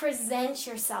 Present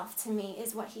yourself to me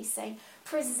is what He's saying.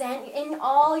 Present in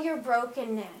all your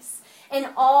brokenness, in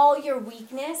all your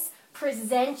weakness,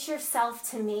 present yourself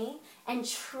to me and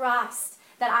trust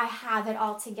that I have it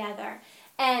all together.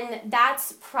 And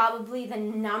that's probably the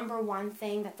number one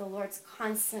thing that the Lord's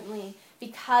constantly,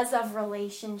 because of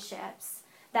relationships,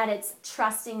 that it's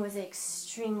trusting was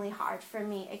extremely hard for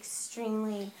me,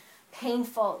 extremely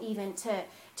painful even to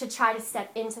try to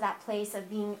step into that place of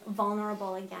being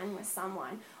vulnerable again with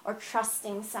someone, or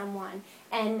trusting someone,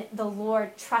 and the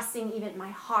Lord trusting even my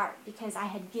heart, because I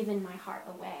had given my heart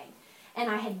away. And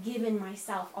I had given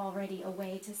myself already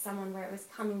away to someone, where it was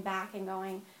coming back and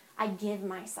going, I give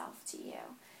myself to you.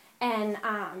 And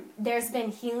there's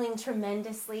been healing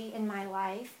tremendously in my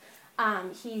life.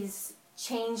 He's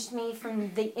changed me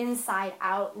from the inside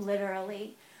out,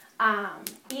 literally.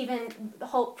 Even the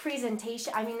whole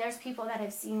presentation. There's people that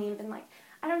have seen me and been like,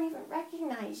 I don't even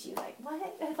recognize you. Like,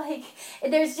 what? Like,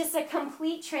 there's just a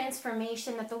complete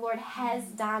transformation that the Lord has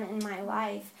done in my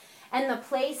life. And the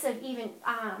place of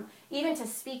even to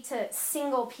speak to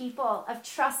single people, of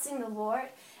trusting the Lord,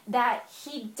 that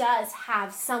He does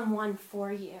have someone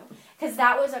for you. Because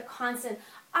that was a constant,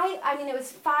 it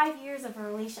was 5 years of a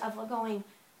relation, of going,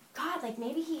 God, like,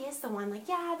 maybe He is the one. Like,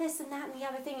 yeah, this and that and the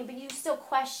other thing. But you still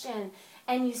question,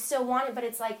 and you still want it. But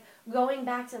it's like going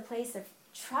back to the place of,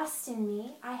 trust in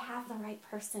me. I have the right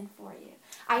person for you.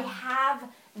 I have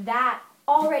that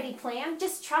already planned.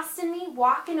 Just trust in me.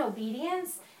 Walk in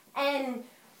obedience. And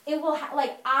it will,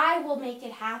 I will make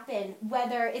it happen,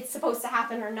 whether it's supposed to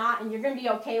happen or not, and you're going to be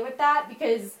okay with that,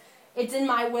 because it's in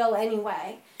my will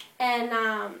anyway. And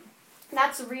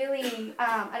that's really,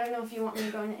 I don't know if you want me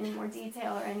to go into any more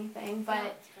detail or anything,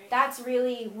 but that's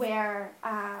really where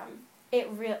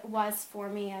was for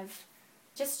me, of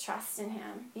just trust in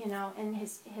him, and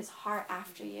his heart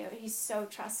after you. He's so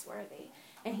trustworthy,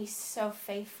 and he's so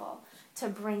faithful to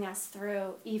bring us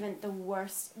through even the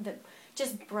worst,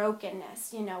 just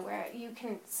brokenness, where you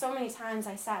can, so many times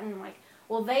I sat and like,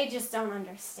 well, they just don't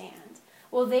understand.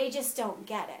 Well, they just don't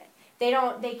get it. They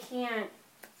don't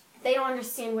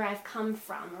understand where I've come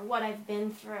from or what I've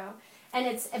been through.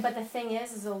 But the thing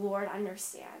is the Lord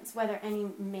understands, whether any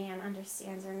man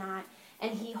understands or not.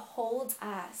 And he holds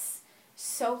us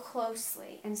so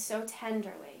closely and so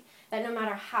tenderly that no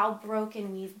matter how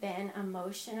broken we've been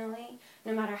emotionally,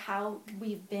 no matter how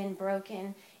we've been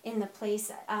broken in the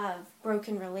place of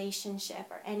broken relationship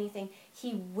or anything,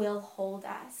 he will hold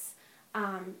us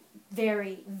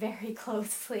very, very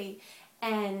closely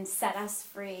and set us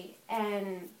free.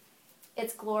 And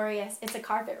it's glorious. It's a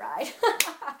carpet ride.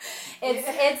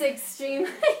 It's extremely,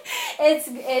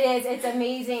 it's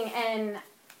amazing. And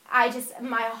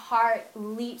my heart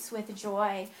leaps with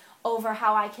joy over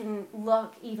how I can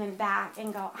look even back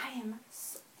and go,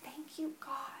 thank you,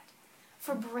 God,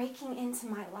 for breaking into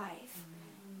my life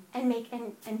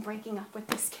and breaking up with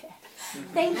this kid.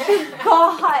 Thank you,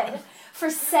 God, for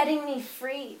setting me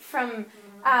free from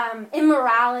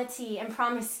immorality and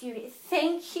promiscuity.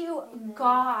 Thank you,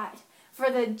 God, for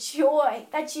the joy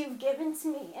that you've given to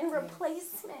me in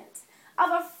replacement of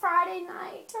a Friday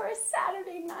night or a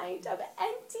Saturday night of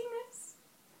emptiness.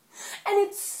 And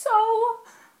it's so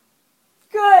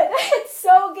good. It's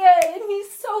so good. And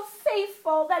he's so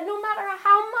faithful that no matter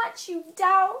how much you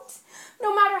doubt,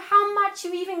 no matter how much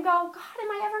you even go, God,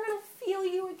 am I ever going to feel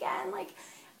you again?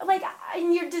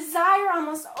 And your desire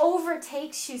almost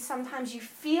overtakes you. Sometimes you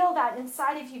feel that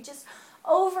inside of you just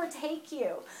overtake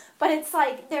you. But it's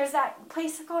like there's that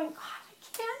place of going, God,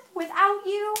 I can't. Without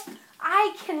you,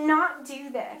 I cannot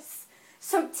do this.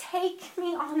 So take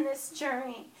me on this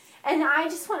journey. And I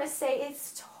just want to say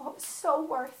it's so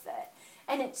worth it.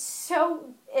 And it's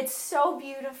so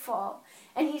beautiful.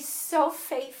 And he's so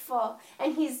faithful.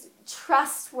 And he's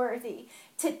trustworthy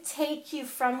to take you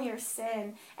from your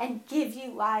sin and give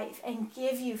you life and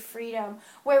give you freedom,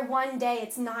 where one day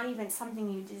it's not even something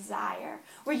you desire,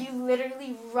 where you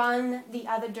literally run the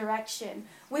other direction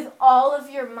with all of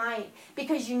your might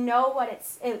because you know what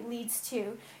it leads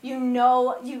to.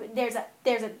 There's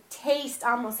a taste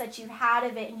almost that you've had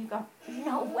of it, and you go,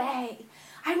 no way.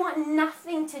 I want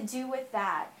nothing to do with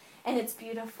that. And it's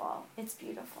beautiful. It's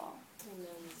beautiful.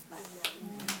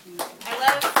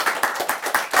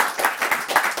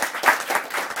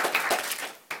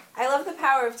 I love the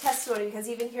power of testimony, because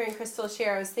even hearing Crystal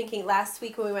share, I was thinking last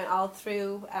week when we went all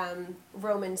through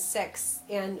Romans 6,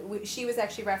 and she was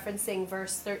actually referencing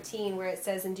verse 13 where it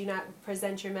says, and do not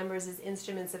present your members as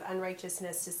instruments of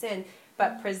unrighteousness to sin,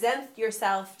 but present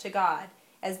yourself to God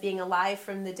as being alive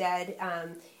from the dead.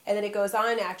 And then it goes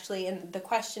on actually, and the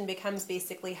question becomes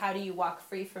basically, how do you walk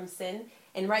free from sin?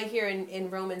 And right here in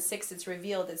Romans 6, it's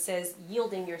revealed, it says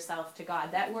yielding yourself to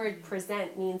God. That word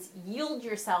present means yield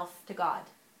yourself to God.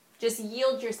 Just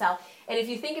yield yourself. And if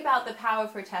you think about the power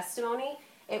of her testimony,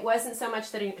 it wasn't so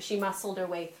much that she muscled her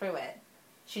way through it.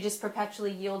 She just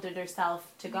perpetually yielded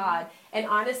herself to God. And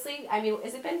honestly,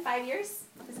 has it been 5 years?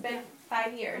 It's been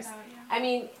 5 years.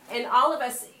 And all of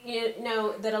us,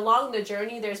 know that along the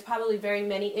journey, there's probably very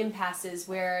many impasses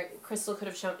where Crystal could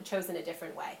have chosen a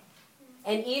different way.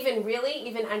 And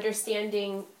even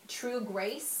understanding true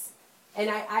grace. And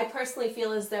I personally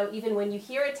feel as though even when you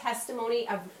hear a testimony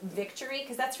of victory,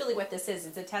 because that's really what this is,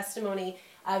 it's a testimony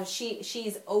of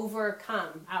she's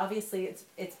overcome. Obviously,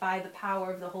 it's by the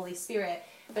power of the Holy Spirit,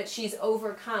 but she's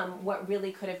overcome what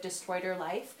really could have destroyed her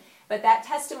life. But that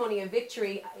testimony of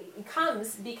victory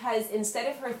comes because instead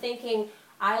of her thinking,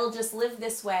 I'll just live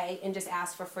this way and just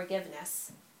ask for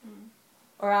forgiveness,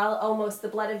 or the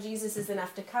blood of Jesus is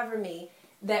enough to cover me,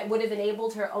 that would have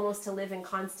enabled her almost to live in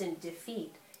constant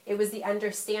defeat. It was the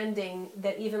understanding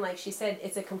that even like she said,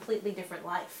 it's a completely different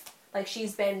life. Like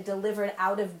she's been delivered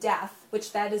out of death,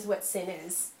 which that is what sin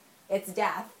is. It's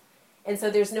death. And so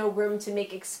there's no room to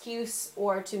make excuse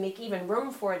or to make even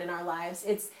room for it in our lives.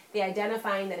 It's the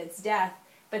identifying that it's death,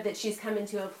 but that she's come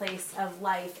into a place of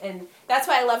life. And that's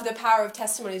why I love the power of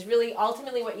testimonies. Really,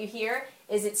 ultimately what you hear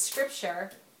is it's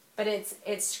scripture, but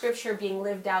it's scripture being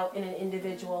lived out in an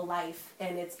individual life,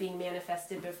 and it's being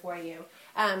manifested before you.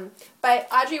 But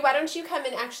Audrey, why don't you come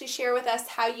and actually share with us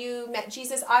how you met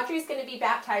Jesus? Audrey's going to be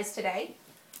baptized today.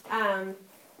 And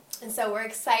so we're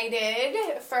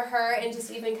excited for her and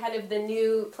just even kind of the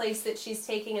new place that she's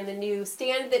taking and the new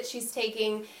stand that she's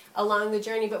taking along the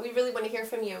journey. But we really want to hear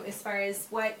from you as far as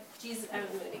what Jesus... I'm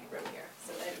going to make room here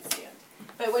so that I can stand.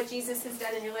 but what Jesus has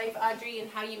done in your life, Audrey, and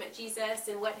how you met Jesus,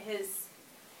 and what his,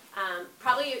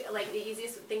 probably like the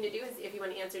easiest thing to do is if you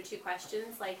want to answer 2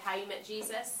 questions, like how you met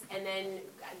Jesus, and then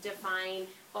define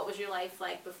what was your life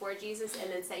like before Jesus,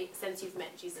 and then say, since you've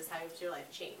met Jesus, how has your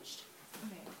life changed?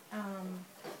 Okay.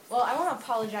 Well, I want to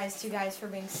apologize to you guys for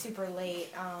being super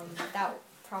late. That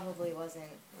probably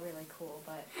wasn't really cool,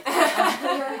 but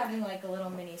we were having like a little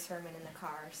mini sermon in the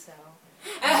car, so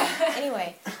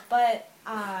anyway. But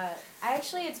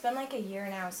it's been like a year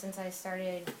now since I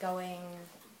started coming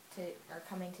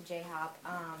to J-Hop.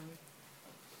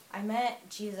 I met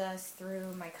Jesus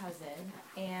through my cousin,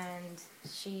 and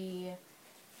she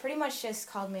pretty much just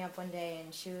called me up one day,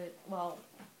 and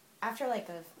after like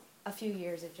a few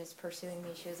years of just pursuing me,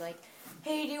 she was like,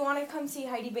 hey, do you want to come see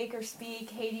Heidi Baker speak?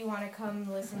 Hey, do you want to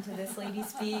come listen to this lady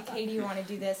speak? Hey, do you want to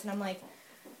do this? And I'm like,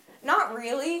 not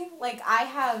really. Like, I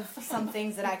have some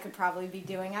things that I could probably be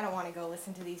doing. I don't want to go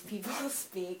listen to these people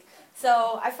speak.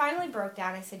 So I finally broke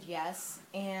down. I said yes.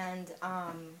 And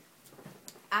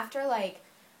after like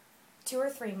 2 or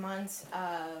 3 months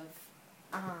of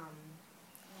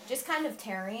just kind of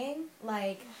tarrying,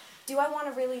 like, do I want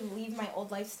to really leave my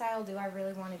old lifestyle? Do I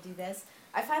really want to do this?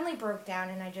 I finally broke down,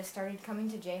 and I just started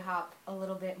coming to J-Hop a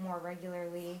little bit more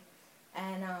regularly.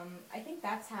 And I think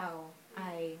that's how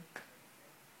I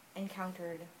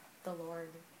encountered the Lord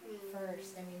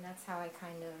first. I mean, that's how I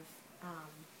kind of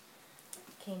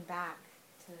came back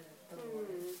to the Lord.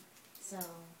 So,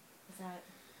 is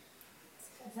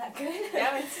that good?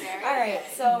 That was very All right,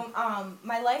 good. so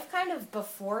my life kind of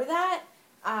before that,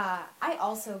 I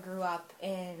also grew up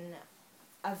in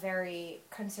a very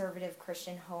conservative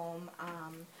Christian home,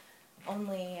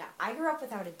 only I grew up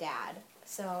without a dad,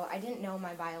 so I didn't know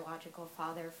my biological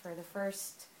father for the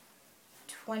first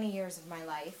 20 years of my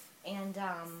life, and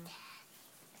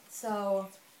so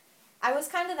I was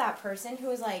kind of that person who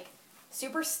was like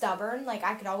super stubborn. Like,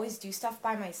 I could always do stuff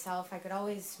by myself, I could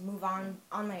always move on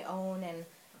my own, and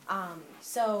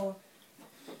so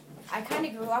I kind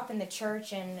of grew up in the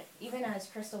church, and even as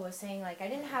Crystal was saying, like, I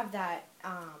didn't have that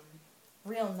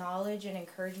real knowledge and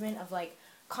encouragement of like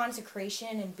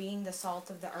consecration and being the salt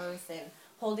of the earth and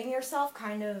holding yourself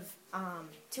kind of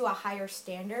to a higher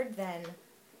standard than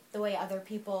the way other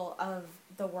people of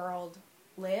the world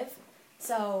live.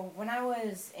 So when I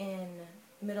was in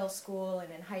middle school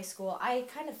and in high school, I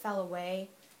kind of fell away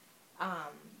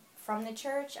from the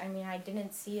church. I mean, I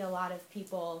didn't see a lot of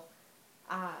people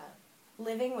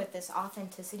living with this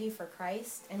authenticity for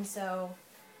Christ, and so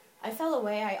I fell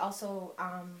away. I also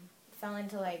fell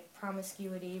into like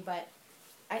promiscuity, but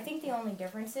I think the only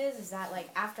difference is that like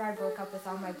after I broke up with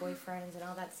all my boyfriends and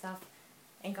all that stuff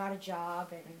and got a job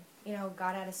and, you know,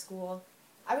 got out of school,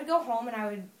 I would go home and I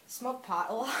would smoke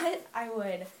pot a lot. I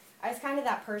was kind of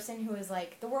that person who was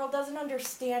like, the world doesn't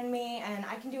understand me and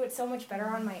I can do it so much better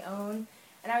on my own.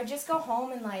 And I would just go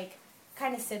home and like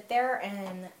kind of sit there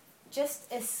and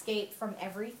just escape from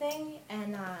everything.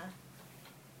 And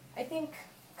I think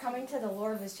coming to the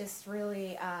Lord was just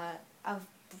really a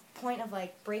point of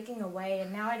like breaking away,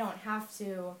 and now I don't have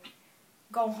to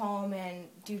go home and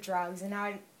do drugs, and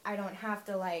now I don't have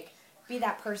to like be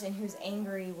that person who's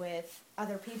angry with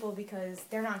other people because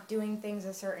they're not doing things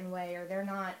a certain way or they're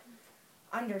not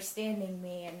understanding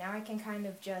me. And now I can kind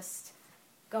of just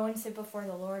go and sit before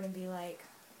the Lord and be like,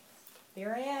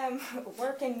 here I am,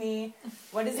 work in me.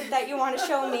 What is it that you want to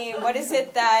show me? What is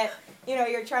it that, you know,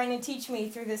 you're trying to teach me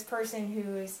through this person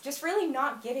who's just really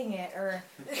not getting it? Or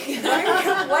what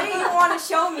do you want to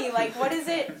show me? Like, what is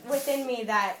it within me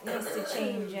that needs to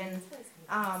change? And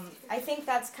I think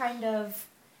that's kind of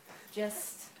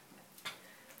just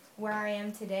where I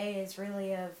am today, is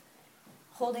really of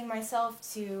holding myself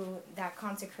to that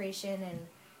consecration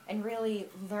and really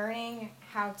learning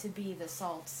how to be the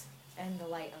salt and the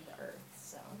light of the earth.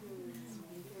 So,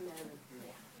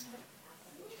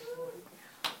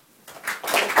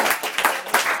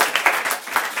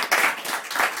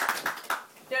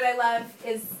 What I love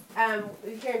is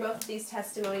hearing both of these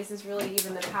testimonies is really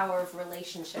even the power of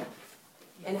relationship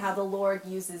and how the Lord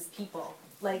uses people.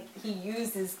 Like, He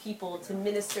uses people to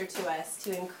minister to us,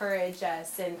 to encourage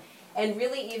us, and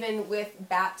really even with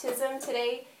baptism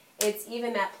today, it's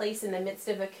even that place in the midst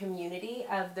of a community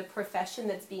of the profession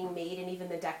that's being made, and even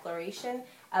the declaration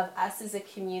of us as a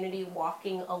community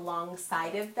walking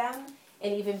alongside of them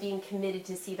and even being committed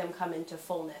to see them come into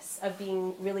fullness, of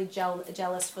being really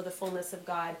jealous for the fullness of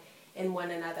God in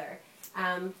one another.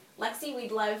 Lexi,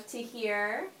 we'd love to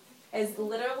hear as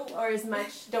little or as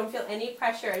much. Don't feel any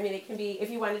pressure. I mean, it can be, if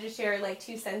you wanted to share like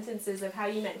 2 sentences of how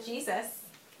you met Jesus.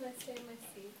 Can I stay in my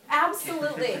seat?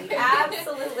 Absolutely,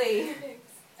 absolutely. Thanks.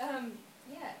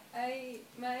 Yeah,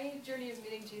 My journey of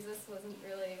meeting Jesus wasn't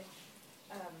really,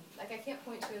 like I can't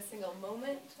point to a single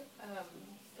moment,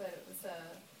 but it was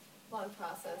a long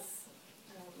process.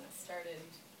 I started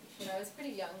when I was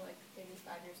pretty young, like maybe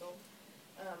 5 years old,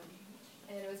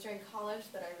 and it was during college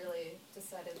that I really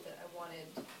decided that I wanted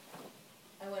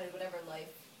whatever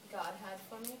life God had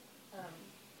for me.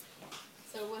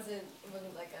 So it wasn't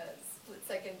like a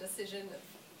split-second decision of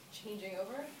changing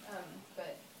over,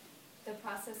 but the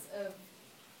process of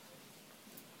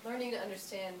learning to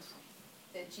understand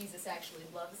that Jesus actually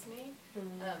loves me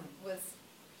was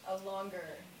a longer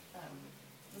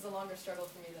struggle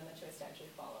for me than the choice to actually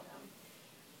follow him.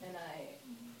 And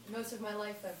most of my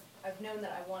life I've known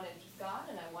that I wanted God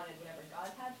and I wanted whatever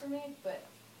God had for me, but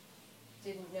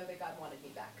didn't know that God wanted me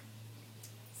back.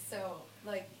 So,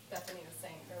 like Bethany was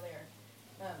saying earlier,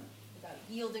 about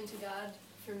yielding to God,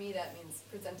 for me that means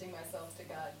presenting myself to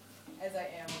God as I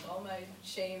am, with all my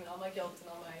shame and all my guilt and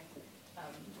all my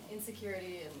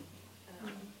insecurity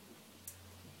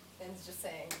and just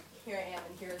saying, here I am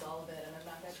and here is all of it, and I'm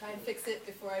not going to try and fix it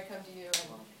before I come to you,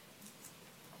 and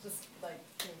just like,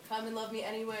 come and love me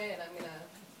anyway, and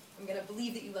I'm gonna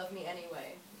believe that you love me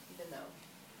anyway, even though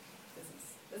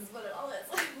this is what it all is.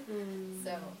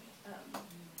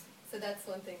 So that's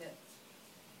one thing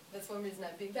that's one reason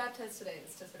I'm being baptized today,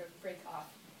 is to sort of break off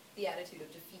the attitude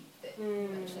of defeat that you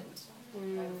mentioned.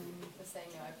 I was saying,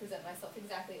 I present myself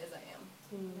exactly as I am,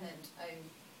 and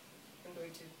I'm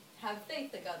going to have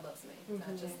faith that God loves me,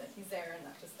 not just that he's there, and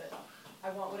not just that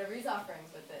I want whatever he's offering,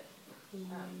 but that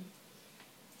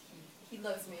he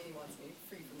loves me and he wants me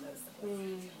free from those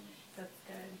things. That's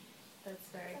good. That's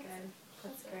very good.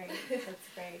 That's great. That's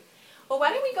great. Well,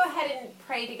 why don't we go ahead and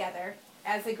pray together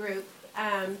as a group,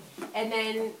 and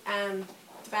then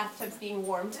the bathtub's being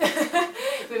warmed.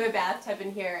 We have a bathtub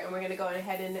in here, and we're going to go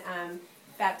ahead and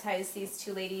baptize these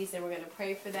two ladies, and we're going to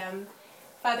pray for them.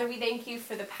 Father, we thank you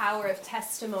for the power of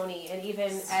testimony, and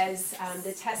even as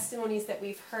the testimonies that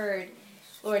we've heard,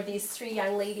 Lord, these three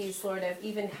young ladies, Lord, of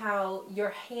even how your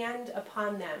hand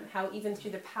upon them, how even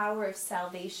through the power of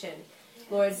salvation,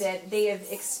 Lord, that they have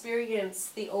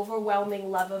experienced the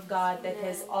overwhelming love of God that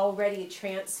has already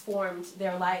transformed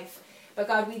their life. But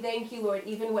God, we thank you, Lord,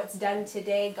 even what's done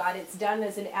today, God, it's done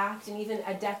as an act and even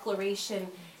a declaration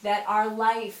that our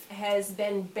life has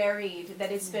been buried,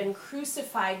 that it's been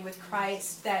crucified with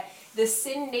Christ, that the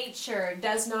sin nature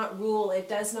does not rule, it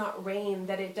does not reign,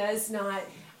 that it does not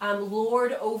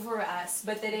lord over us,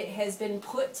 but that it has been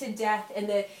put to death, and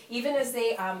that even as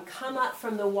they come up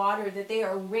from the water, that they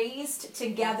are raised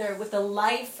together with the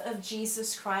life of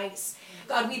Jesus Christ.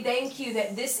 God, we thank you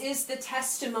that this is the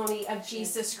testimony of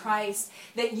Jesus Christ,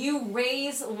 that you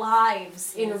raise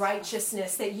lives in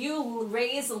righteousness, that you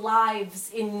raise lives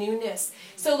in newness.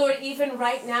 So, Lord, even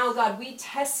right now, God, we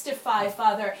testify,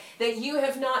 Father, that you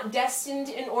have not destined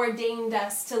and ordained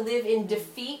us to live in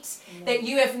defeat, that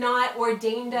you have not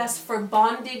ordained us for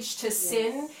bondage to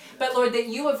sin, but Lord, that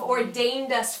you have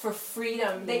ordained us for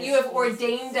freedom, that you have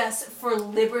ordained us for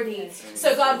liberty.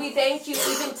 So God, we thank you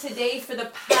even today for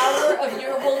the power of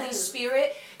your Holy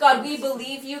Spirit. God, we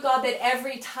believe you, God, that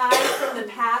every tie from the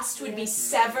past would be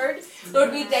severed.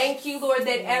 Lord, we thank you, Lord,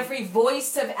 that every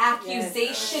voice of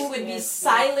accusation would be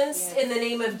silenced in the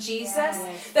name of Jesus,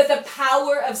 that the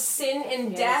power of sin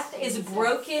and death is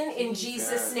broken in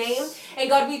Jesus' name. And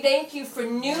God, we thank you for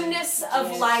newness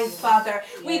of life, Father.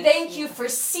 We thank you for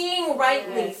seeing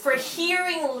rightly, for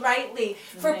hearing rightly,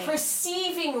 for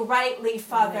perceiving rightly,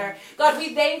 Father. God,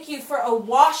 we thank you for a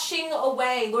washing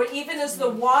away, Lord, even as the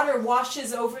water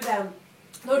washes over them.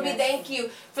 Lord, we thank you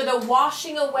for the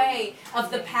washing away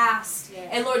of the past.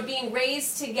 And Lord, being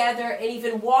raised together and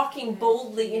even walking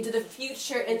boldly into the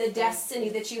future and the destiny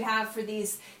that you have for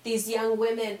these young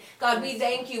women. God, we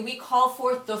thank you. We call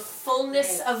forth the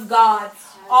fullness of God.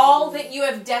 All that you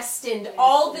have destined,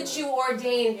 all that you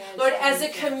ordained. Lord, as a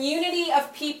community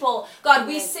of people, God,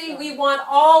 we say we want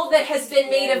all that has been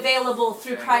made available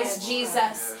through Christ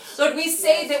Jesus. Lord, we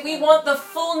say that we want the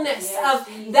fullness of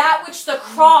that which the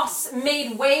cross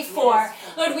made way for.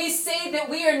 Lord, we say that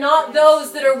we are not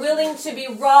those that are willing to be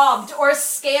robbed or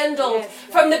scandaled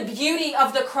from the beauty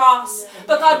of the cross.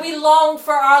 But God, we long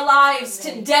for our lives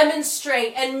to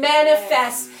demonstrate and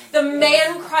manifest the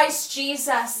man Christ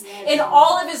Jesus in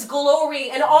all of his glory,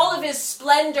 in all of his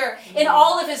splendor, in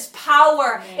all of his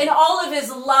power, in all of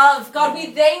his love. God, we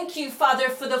thank you, Father,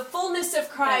 for the fullness of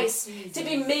Christ to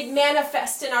be made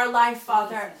manifest in our life,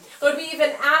 Father. Lord, we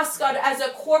even ask, God, as a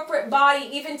corporate body,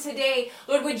 even today,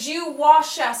 Lord, would you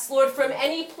wash us, Lord, from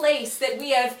any place that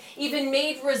we have even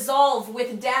made resolve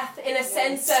with death in a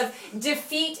sense of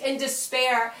defeat and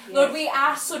despair. Lord, we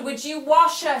ask, Lord, would you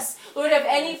wash us, Lord, of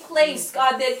any place,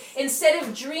 God, that instead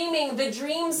of dreaming the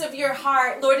dreams of your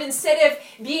heart, Lord, instead of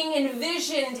being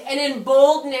envisioned and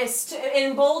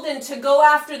emboldened to go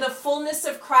after the fullness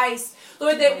of Christ,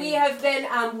 Lord, that we have been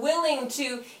willing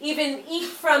to even eat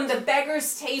from the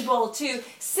beggar's table, to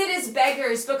sit as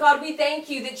beggars. But God, we thank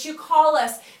you that you call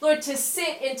us, Lord, to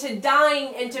sit and to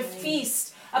dine and to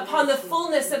feast upon the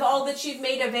fullness of all that you've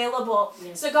made available.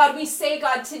 So God, we say,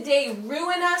 God, today,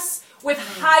 ruin us with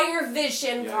higher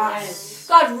vision, God.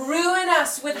 God, ruin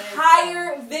us with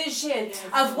higher vision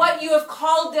of what you have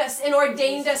called us and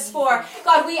ordained us for.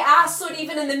 God, we ask, Lord,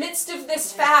 even in the midst of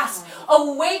this fast,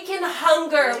 awaken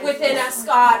hunger within us,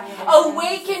 God.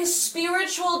 Awaken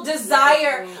spiritual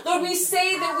desire. Lord, we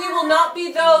say that we will not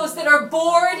be those that are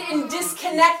bored and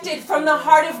disconnected from the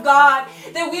heart of God.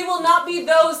 That we will not be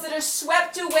those that are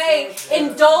swept away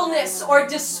in dullness or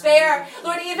despair.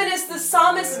 Lord, even as the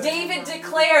psalmist David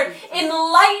declared,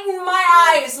 enlighten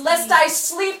my eyes, lest I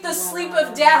sleep the sleep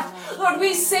of death. Lord,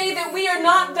 we say that we are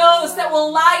not those that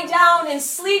will lie down and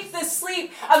sleep the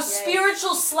sleep of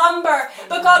spiritual slumber.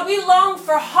 But God, we long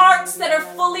for hearts that are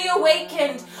fully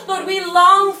awakened. Lord, we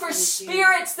long for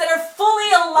spirits that are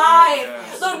fully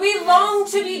alive. Lord, we long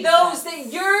to be those that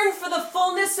yearn for the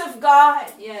fullness of God.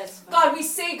 Yes. God, we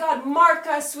say, God, mark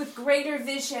us with greater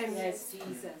vision. Yes,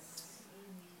 Jesus.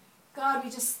 God,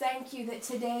 we just thank you that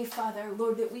today, Father,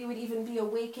 Lord, that we would even be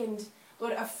awakened,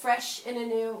 Lord, afresh and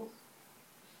anew.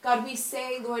 God, we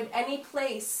say, Lord, any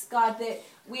place, God, that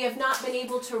we have not been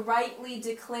able to rightly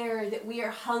declare that we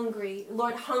are hungry.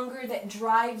 Lord, hunger that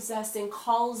drives us and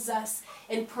calls us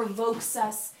and provokes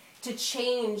us to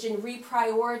change and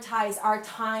reprioritize our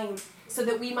time so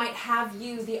that we might have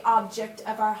you, the object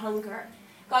of our hunger.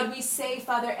 God, we say,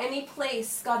 Father, any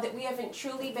place, God, that we haven't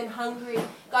truly been hungry,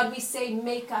 God, we say,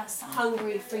 make us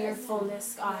hungry for your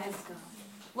fullness, God.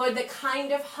 Lord, the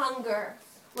kind of hunger,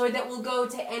 Lord, that will go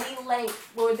to any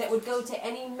length, Lord, that would go to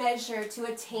any measure to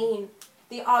attain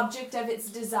the object of its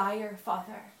desire,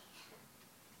 Father.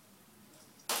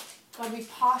 God, we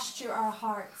posture our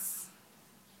hearts.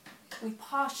 We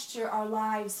posture our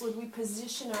lives, Lord, we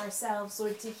position ourselves,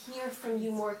 Lord, to hear from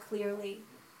you more clearly.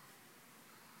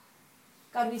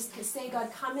 God, we say, God,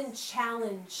 come and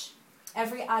challenge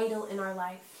every idol in our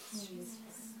life.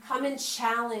 Come and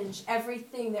challenge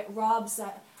everything that robs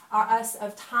us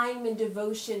of time and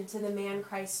devotion to the man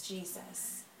Christ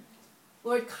Jesus.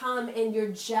 Lord, come in your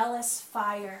jealous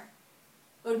fire.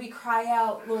 Lord, we cry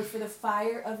out, Lord, for the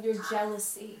fire of your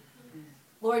jealousy.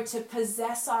 Lord, to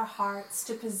possess our hearts,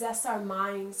 to possess our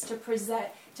minds, to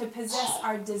possess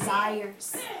our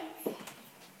desires.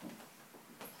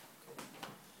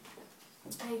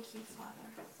 Thank you, Father.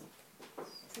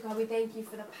 So God, we thank you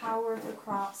for the power of the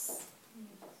cross.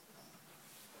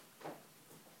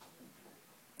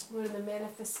 Lord, in the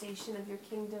manifestation of your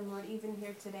kingdom, Lord, even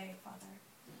here today, Father,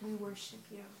 we worship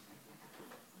you.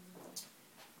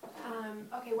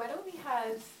 Okay, why don't we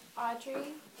have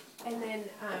Audrey and then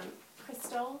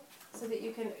Crystal, so that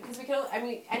you can, because we can, I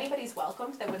mean, anybody's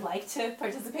welcome that would like to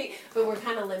participate, but we're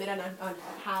kind of limited on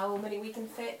how many we can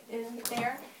fit in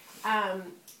there.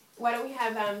 Why don't we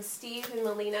have Steve and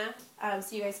Melina,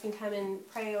 so you guys can come and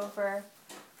pray over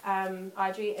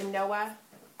Audrey and Noah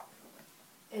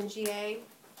and GA.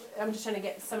 I'm just trying to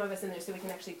get some of us in there so we can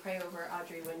actually pray over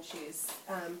Audrey when she's.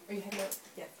 Are you heading out?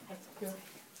 Yes. Okay.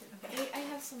 Wait, I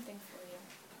have something for you,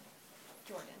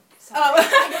 Jordan. Oh,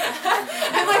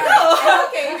 I'm like, oh,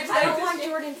 okay. I don't want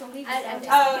Jordan to leave.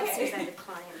 Oh, okay. I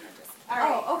decline. All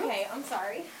right. Oh, okay. I'm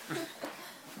sorry.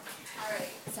 All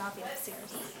right. So I'll be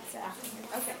upstairs.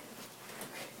 Okay.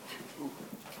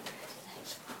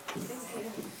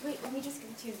 Wait, let me just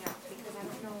continue now because I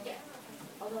don't know. Yeah.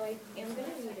 Although I am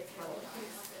gonna need a towel.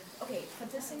 Okay, put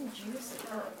this in juice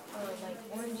or like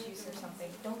orange juice or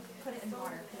something. Don't put it in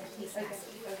water because it tastes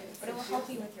nasty. But it will help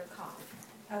you with your cough.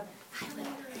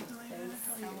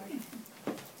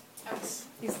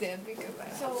 You stand because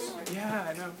So Yeah,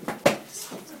 I know.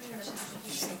 So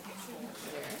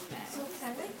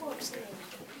can I go upstairs?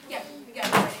 Yeah, you got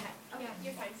it right ahead. Okay,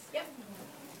 you're fine. Yep.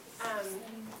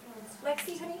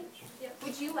 Lexi, honey,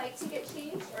 would you like to get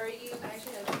changed, or are you? I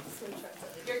actually have swim trunks.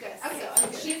 You're good. Okay,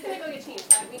 so she's gonna go get changed.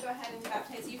 Let me go ahead and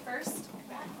baptize you first,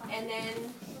 and then.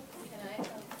 Can I?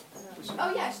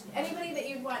 Oh yeah, anybody that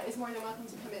you'd want is more than welcome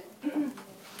to come in.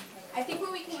 I think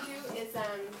what we can do is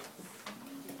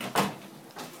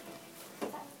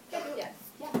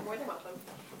yeah, more than welcome.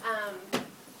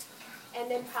 And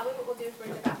then probably what we'll do is we're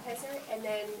going to baptize her, and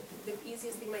then the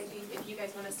easiest thing might be if you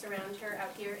guys want to surround her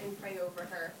out here and pray over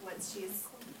her once she's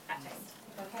baptized.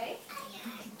 Okay?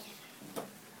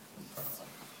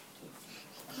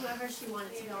 Whoever she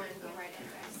wanted to go in, go right in,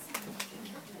 guys.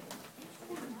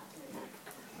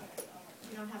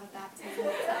 You don't have a baptism.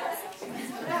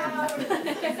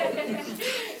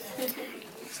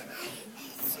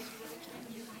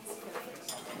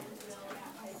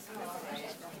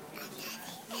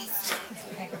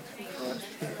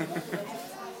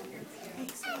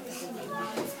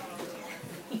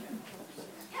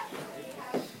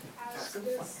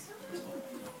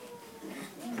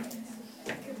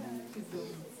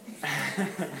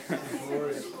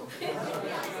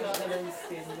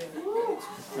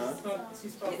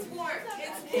 It's warm. It's warm.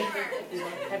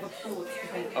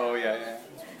 Oh, yeah, yeah.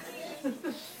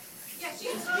 Yeah,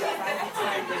 she's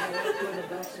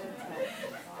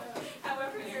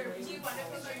however, do you want to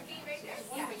put your feet right there?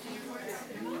 Yeah.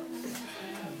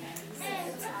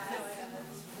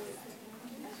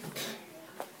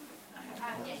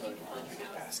 Yeah, you can hold your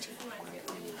nose if you want to.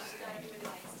 Not everybody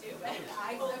likes to, but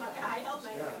I held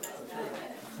my nose.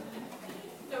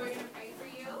 So we're going to pray for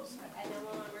you, and then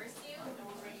we'll immerse you, and then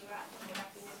we'll bring you up, and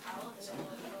wrap you in a towel, and then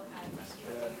we'll have you.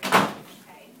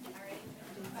 Okay? All right?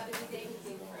 Father, we thank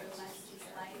you for Leslie's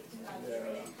life. God, we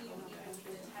thank you even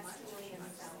for the testimony of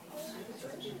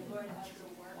salvation. Lord, of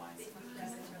the work that you've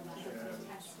done in her life,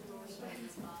 the testimony of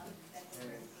his love that has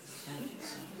been.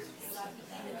 God, we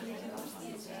thank you for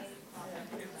today, Father,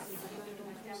 for the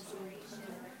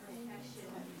declaration and the confession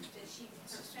that she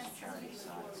professes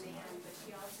before man, but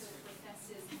she also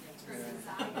professes her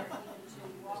desire even to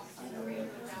walk in the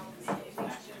greater realms of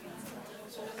future.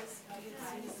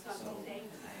 I just God, we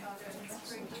thank you, Father,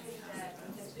 for giving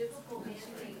the biblical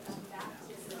mandate of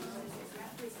baptism, because it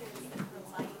represents that her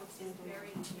life is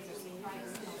buried in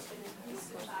Christ and has been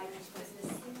crucified, but the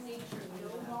sin nature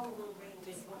no longer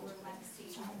reigns over Lexi,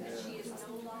 that she is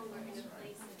no longer in a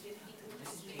place of defeat and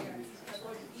despair. But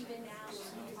Lord, even now,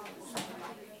 we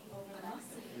prophesy over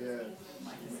Lexi,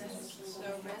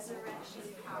 the resurrection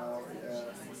power of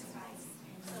Jesus Christ.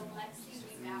 So Lexi,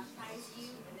 we baptize you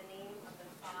in the name of the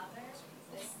Father,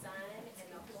 the Son, and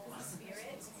the Holy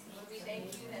Spirit. Lord, we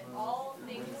thank you that all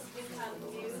things become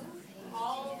new.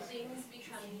 All things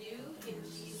become new in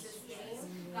Jesus' name.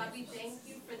 God, we thank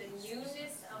you for the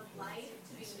newness of life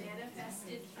to be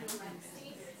manifested through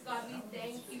Lexi. God, we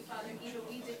thank you, Father, even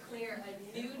we declare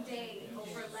a new day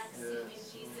over Lexi in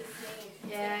Jesus' name.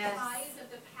 Yes. The ties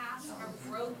of the past are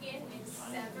broken and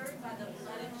severed by the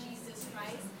blood of Jesus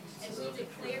Christ. And we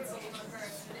declare over her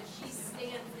that she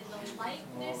stands in the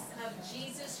likeness of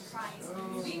Jesus Christ.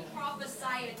 We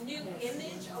prophesy a new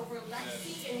image over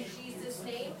Lexi in Jesus'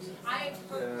 name. I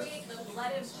appropriate the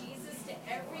blood of Jesus to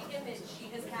every image she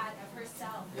has had of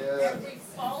herself, every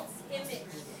false image.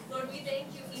 Lord, we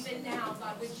thank you even now,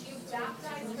 God, when you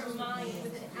baptize her mind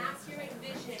with an accurate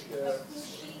vision of who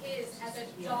she is as a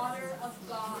daughter of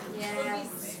God. Lord, we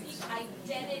speak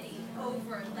identity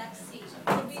over Lexi.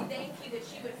 Lord, we thank you that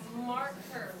she would mark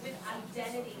her with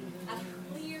identity, a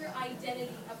clear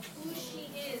identity of who she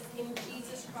is in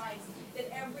Jesus Christ, that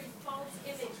every false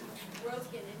image is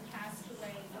broken and cast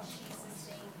away in Jesus'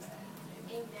 name.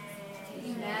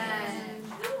 Amen. Amen.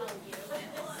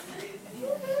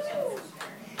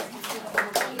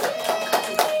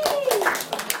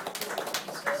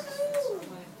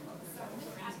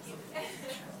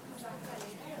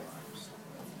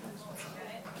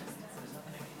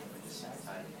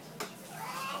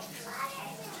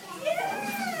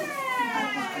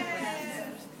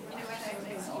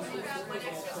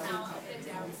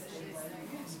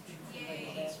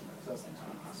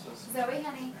 Zoe,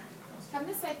 honey, come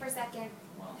this way for a second.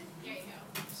 There you go.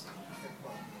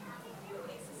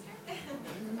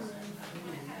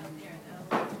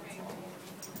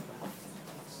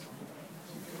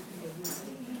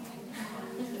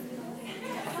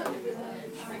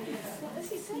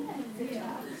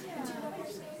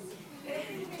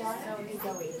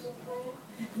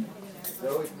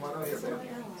 Zoe, come on over here, baby.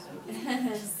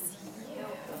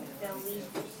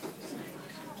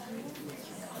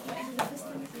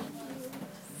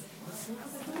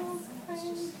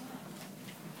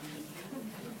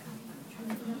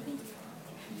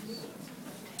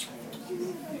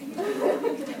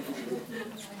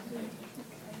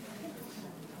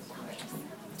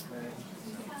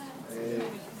 Hey,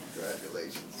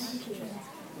 congratulations.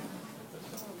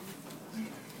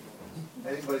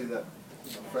 Anybody that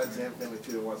friends and family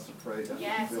too that wants to pray,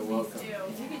 Yes, feel please welcome. do.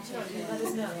 If you could join me, let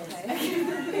us know,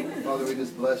 okay? Father, we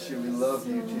just bless you. We love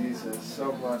you, Jesus,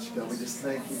 so much, God. We just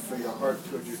thank you for your heart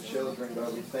towards your children,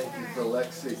 God. We thank you for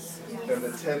Lexi and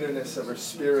the tenderness of her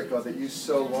spirit, God, that you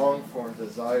so long for and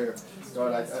desire.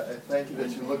 God, I thank you that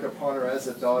you look upon her as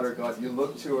a daughter, God. You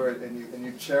look to her and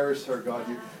you cherish her, God.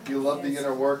 You love the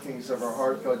inner workings of her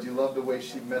heart, God. You love the way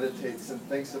she meditates and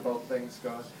thinks about things,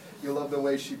 God. You love the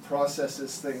way she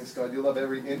processes things, God. You love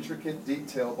every intricate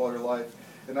detail about her life.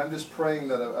 And I'm just praying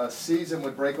that a season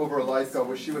would break over her life, God,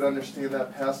 where she would understand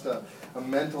that past a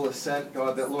mental ascent,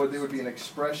 God, that, Lord, there would be an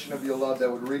expression of your love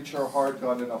that would reach her heart,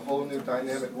 God, in a whole new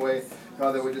dynamic way,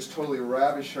 God, that would just totally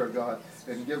ravish her, God,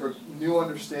 and give her new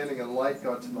understanding and light,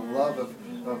 God, to the love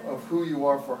of who you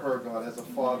are for her, God, as a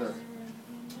father.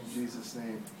 In Jesus'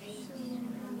 name.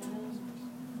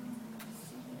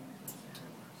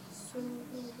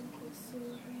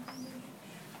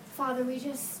 Father, we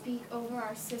just speak over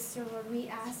our sister, Lord. We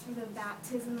ask for the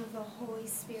baptism of the Holy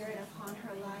Spirit upon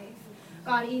her life.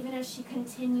 God, even as she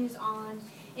continues on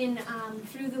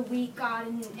through the week, God,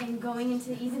 and going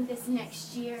into even this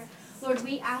next year, Lord,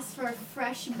 we ask for a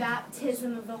fresh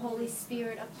baptism of the Holy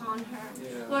Spirit upon her.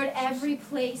 Yeah. Lord, every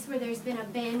place where there's been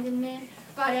abandonment,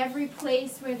 God, every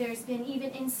place where there's been even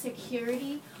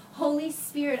insecurity, Holy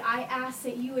Spirit, I ask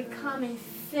that you would come and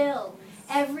fill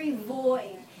every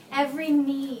void, every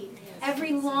need,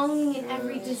 every longing, and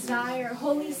every desire.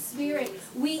 Holy Spirit,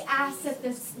 we ask that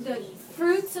the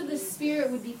fruits of the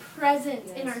Spirit would be present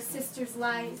in our sister's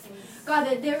lives. God,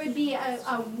 that there would be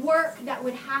a work that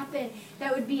would happen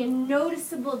that would be a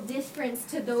noticeable difference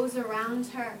to those around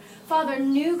her. Father,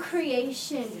 new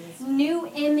creation,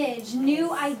 new image,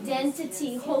 new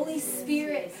identity. Holy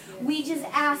Spirit, we just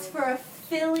ask for a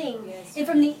filling and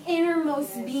from the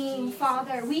innermost being,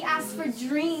 Father. We ask for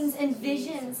dreams and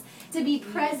visions to be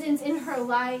present in her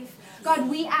life. God,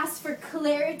 we ask for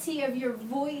clarity of your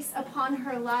voice upon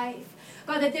her life.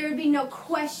 God, that there would be no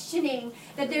questioning,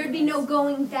 that there would be no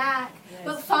going back.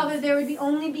 But Father, there would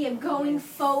only be a going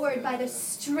forward by the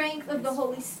strength of the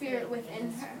Holy Spirit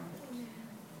within her.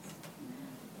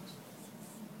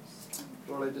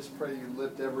 Lord, I just pray you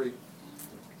lift every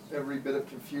bit of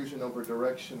confusion over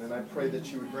direction, and I pray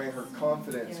that you would grant her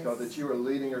confidence, God, that you are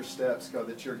leading her steps, God,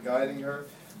 that you're guiding her,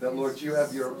 that, Lord, you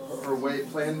have her way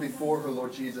planned before her,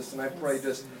 Lord Jesus, and I pray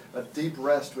just a deep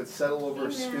rest would settle over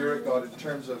her spirit, God, in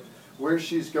terms of where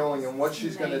she's going and what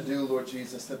she's going to do, Lord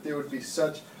Jesus, that there would be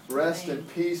such rest and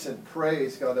peace and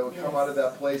praise, God, that would come out of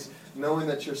that place, knowing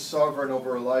that you're sovereign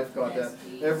over her life, God, that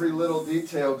every little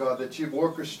detail, God, that you've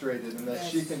orchestrated, and that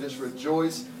she can just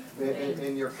rejoice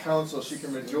in your counsel. She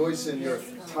can rejoice in your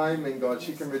timing, God.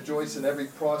 She can rejoice in every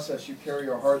process you carry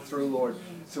her heart through, Lord.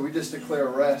 So we just declare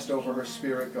rest over her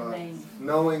spirit, God.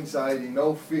 No anxiety,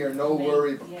 no fear, no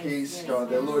worry, but peace, God.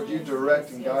 That, Lord, you direct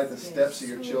and guide the steps of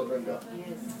your children, God.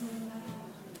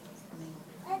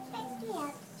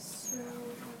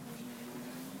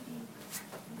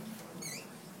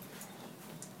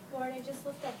 Lord, I just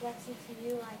lift up Lexi to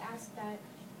you. I ask that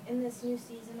in this new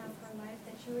season of her life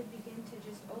that you would begin to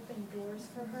just open doors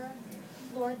for her.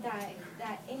 Lord, that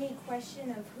any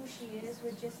question of who she is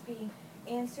would just be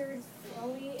answered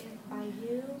fully by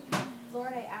you.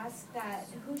 Lord, I ask that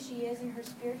who she is and her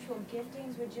spiritual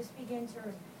giftings would just begin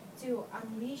to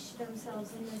unleash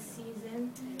themselves in this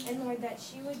season. And Lord, that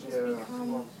she would just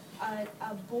become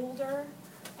a bolder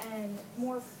and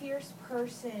more fierce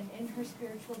person in her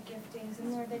spiritual giftings.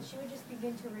 And Lord, that she would just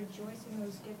begin to rejoice in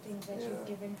those giftings that you've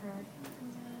given her.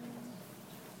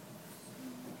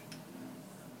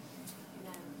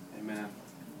 Amen.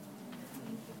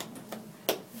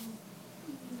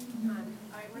 All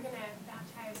right, we're going to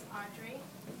baptize Audrey.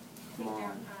 I think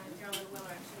Daryl and Will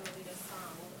are actually going to lead a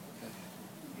song.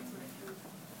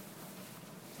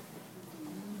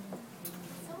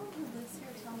 Someone who lives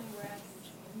here, tell me where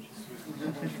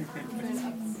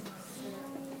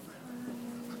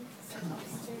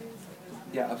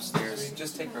Yeah, upstairs.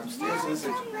 Just take her upstairs. Izzy,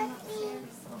 you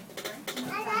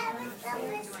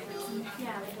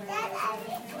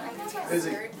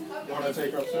want to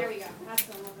take her upstairs? There we go. That's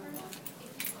the one.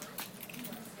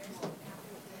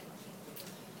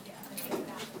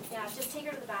 Yeah, just take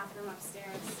her to the bathroom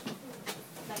upstairs.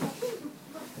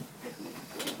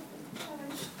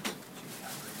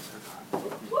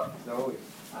 Zoe.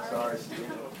 Sorry,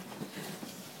 Steve.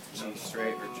 G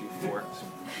straight or G forked.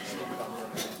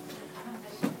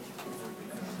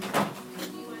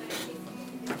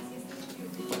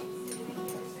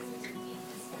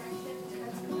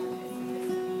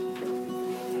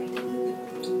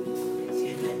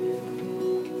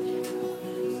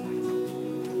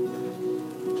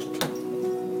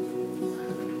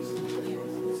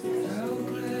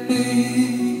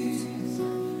 great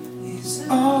is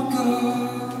our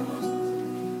God.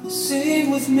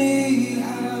 Sing with me,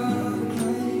 how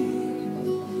great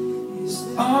is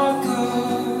our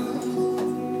God.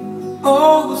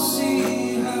 Oh, we'll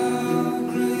see how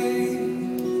great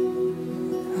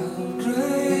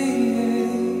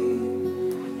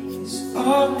is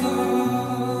our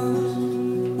God.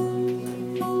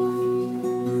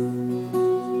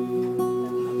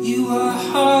 You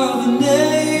are the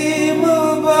name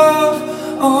above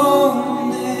all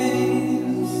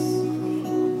names.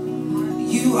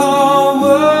 You are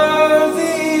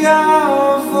worthy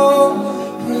of all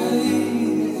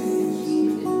praise.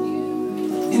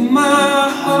 In my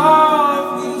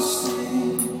heart will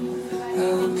sing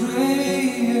how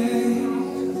great.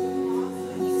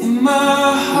 In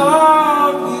my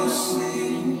heart will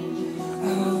sing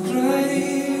how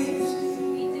great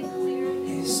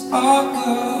is our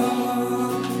God.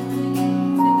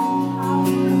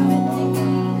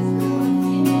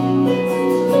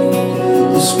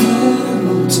 This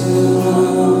mountain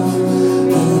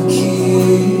of a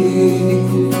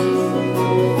king,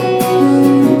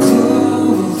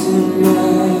 clothed in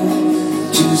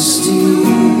majesty,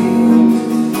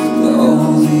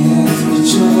 all the earth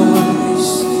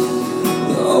rejoice,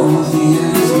 all the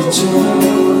earth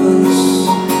rejoice.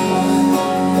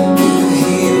 He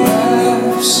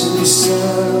wraps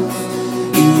himself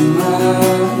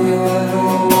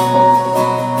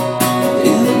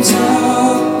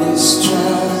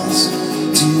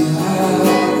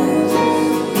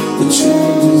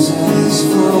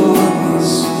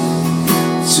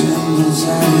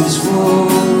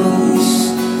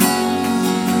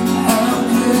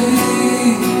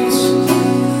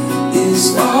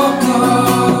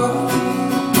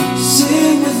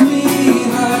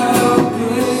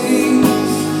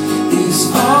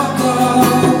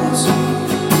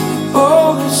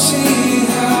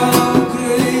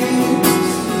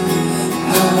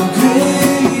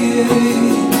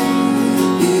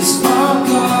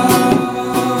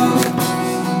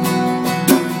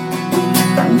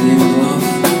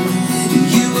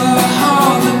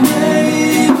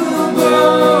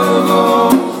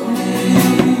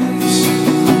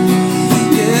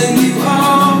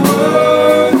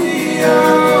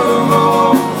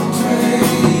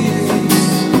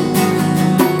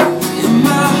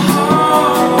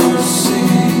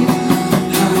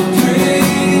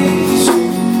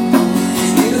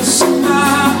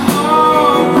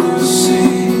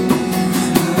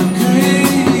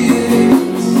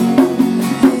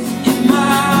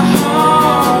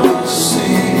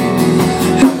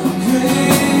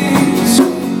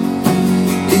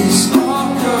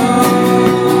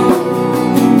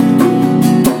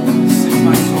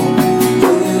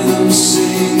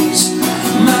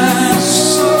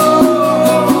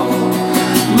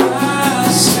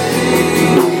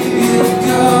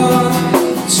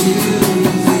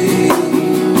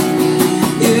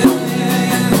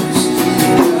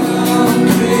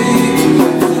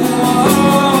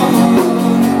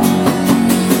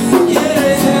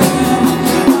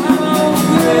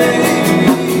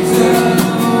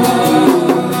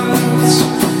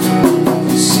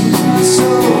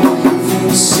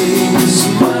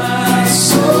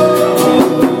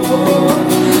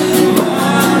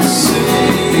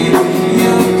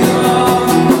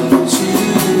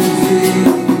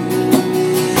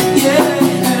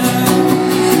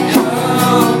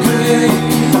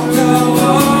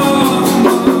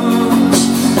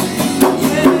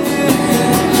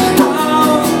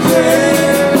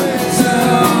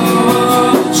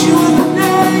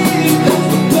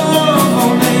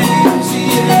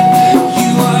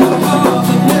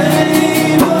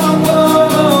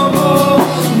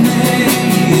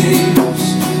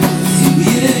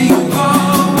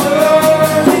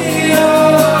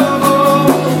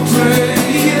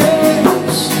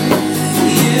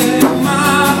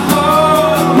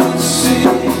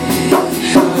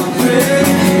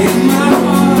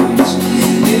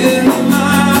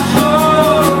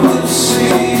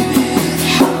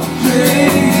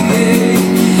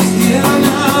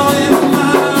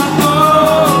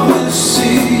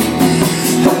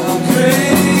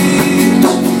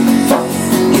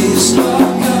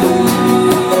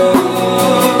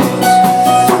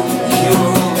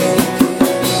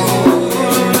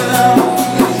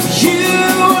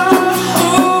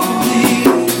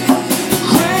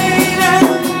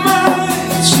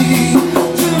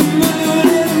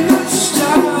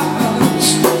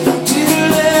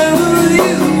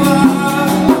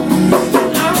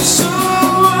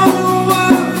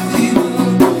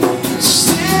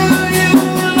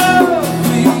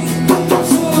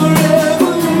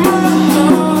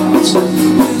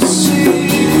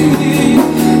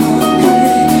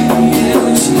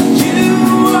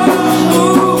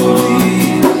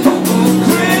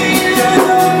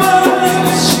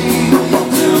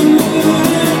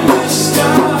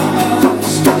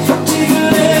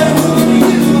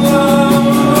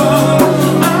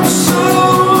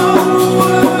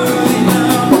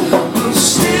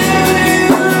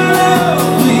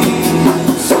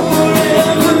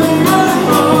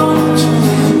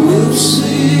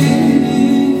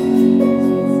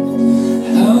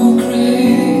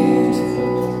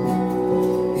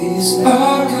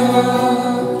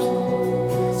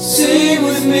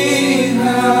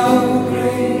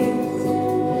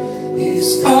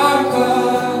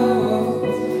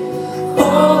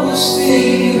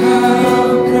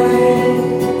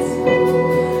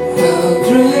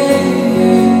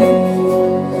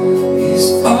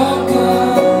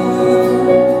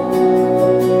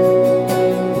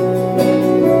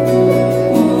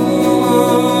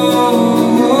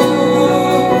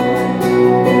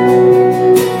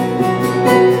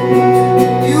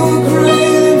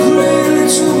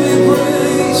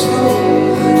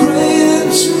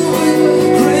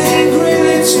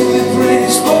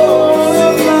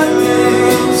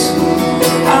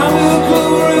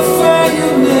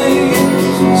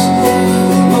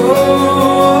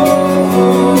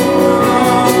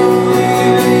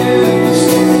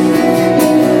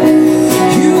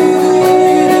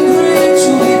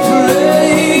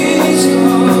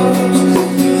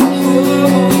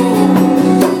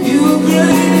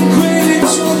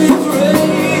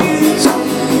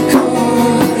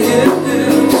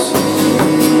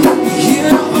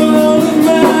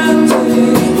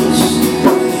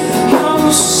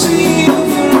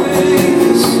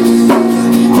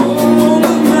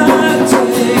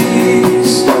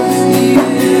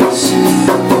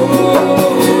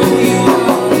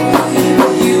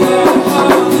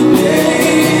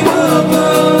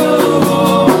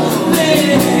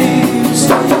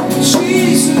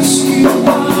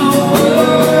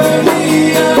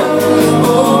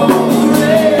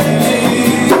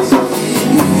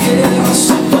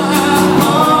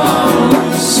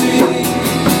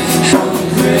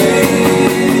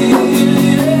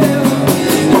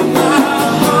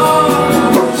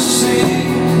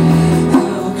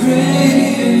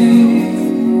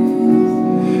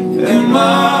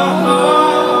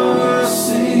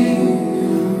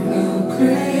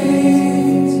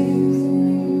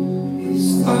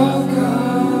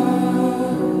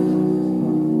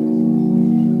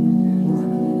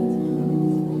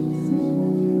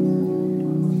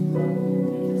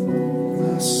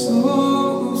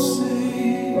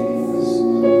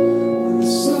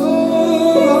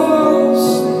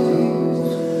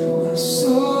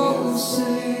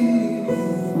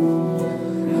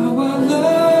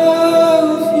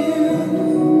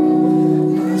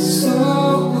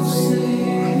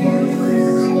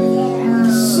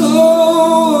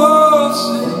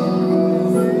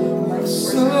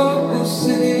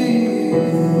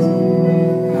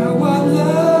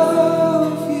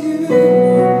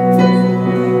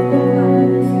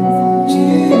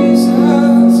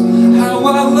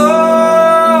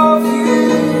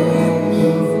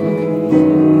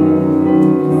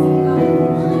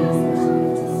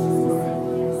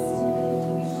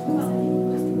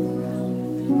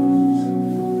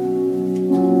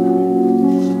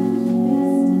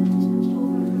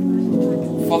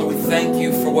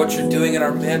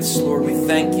midst, Lord. We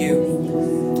thank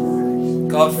you,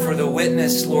 God, for the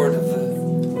witness, Lord, of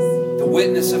the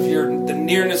witness of the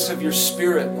nearness of your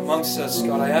Spirit amongst us,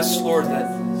 God. I ask, Lord, that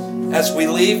as we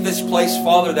leave this place,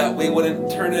 Father, that we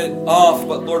wouldn't turn it off,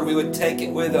 but Lord, we would take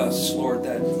it with us, Lord,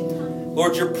 that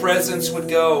Lord, your presence would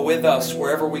go with us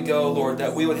wherever we go, Lord,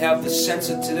 that we would have the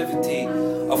sensitivity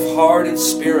of heart and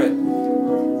spirit.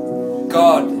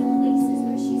 God,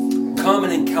 come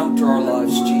and encounter our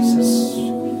lives, Jesus.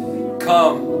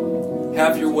 Come,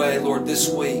 have your way, Lord, this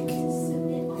week.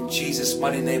 In Jesus'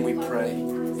 mighty name we pray.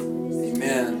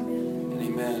 Amen and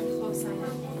amen.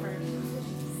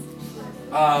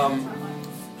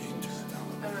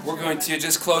 We're going to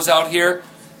just close out here.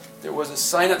 There was a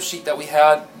sign-up sheet that we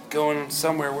had going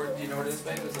somewhere. Where do you know what it is,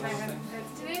 babe? Is it Did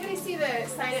anybody see the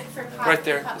sign up for pot? right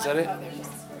there? Is that it?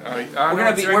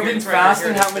 We're We've been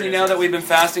fasting. How many know that we've been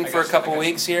fasting for a couple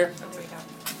weeks here?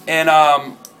 And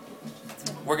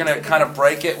we're going to kind of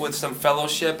break it with some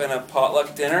fellowship and a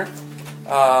potluck dinner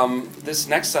this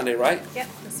next Sunday, right? Yep.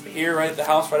 Here, right at the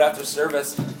house, right after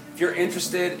service. If you're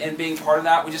interested in being part of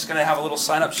that, we're just going to have a little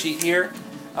sign-up sheet here.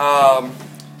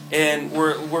 And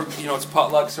we're it's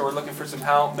potluck, so we're looking for some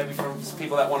help, maybe from some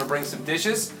people that want to bring some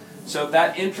dishes. So if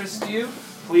that interests you,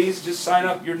 please just sign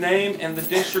up your name and the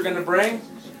dish you're going to bring.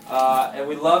 And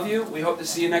we love you. We hope to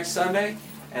see you next Sunday.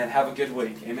 And have a good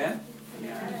week. Amen?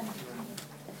 Yeah.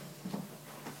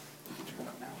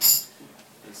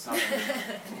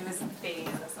 It was fading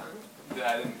in the song. I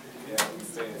didn't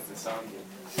say it. The sound good.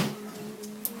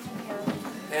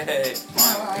 Hey.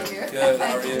 How are you? Good.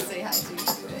 How are you? Say hi to you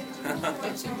today. How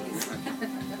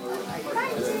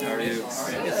are you?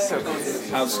 It's so good.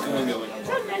 How's school going?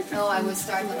 Oh, I was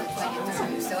starting with the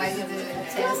 22, so I did a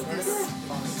test this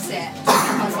set.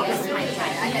 Because he has I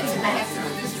have to do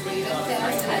this read up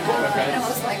test. And I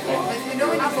was like, oh, but we know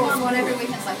we have one every week.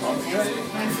 It's like, oh,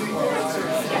 next week. I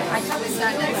thought it's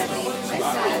not next week.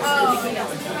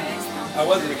 How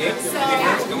was it again?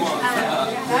 Come on.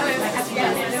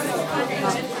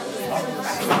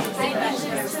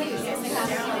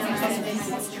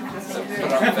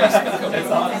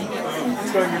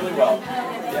 It's going really well.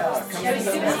 Yeah.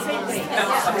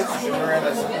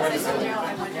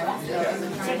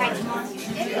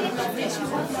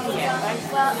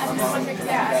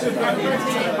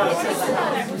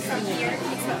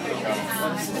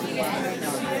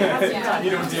 You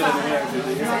don't do that in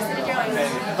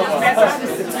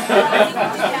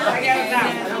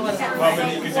well,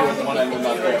 maybe you could do it with one end and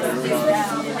not the other.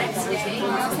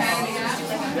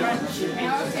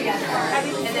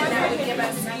 And then that would give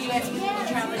us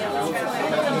traveling on the trail.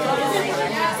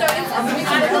 So it's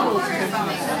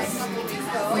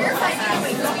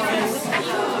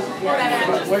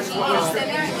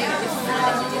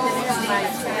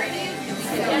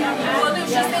well, no,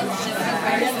 she said she's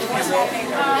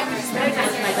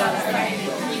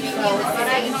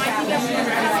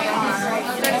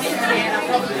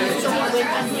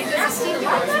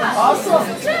Awesome.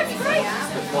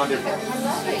 Wonderful.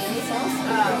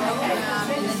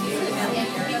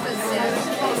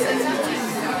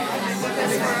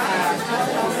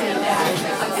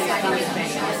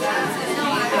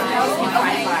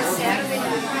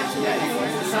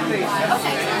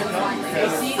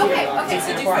 Okay,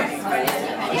 so do Friday.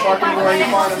 Park anywhere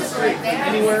you want on the street.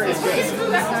 Anywhere is good. It's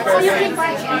fair game.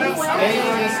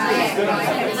 Anywhere in the street is good.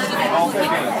 All fair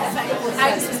game. I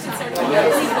just was concerned.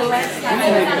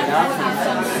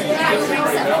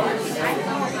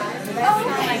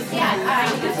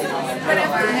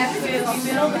 Whatever.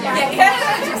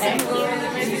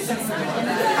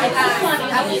 I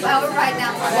will write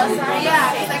down one.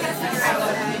 Yeah, because I got to figure out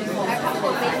a couple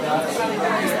of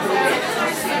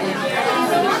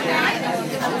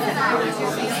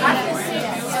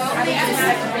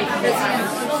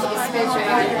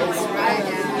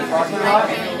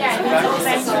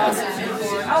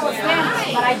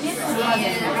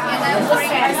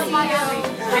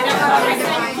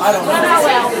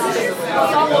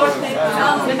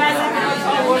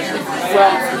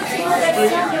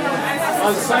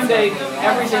On Sunday,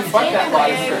 everything but that lot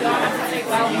is certain. The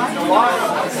lot, I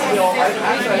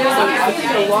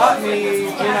think the lot may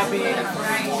not be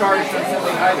charged on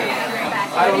Sunday either.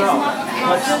 I don't know.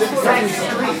 But the street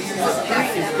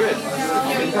is good.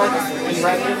 And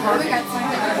right in park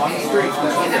on the street.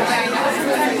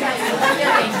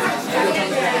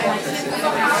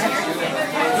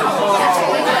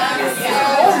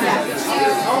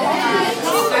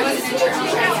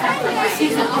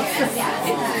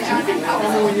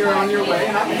 Only when you're on your way,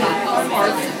 and I'm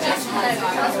hard.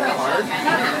 Hard.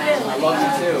 I love you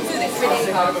too. I'll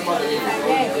say hi to my mother. I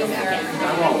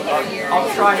won't. I'll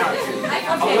try not to.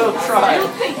 I will try.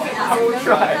 I will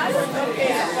try.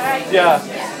 Yeah.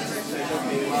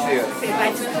 See you.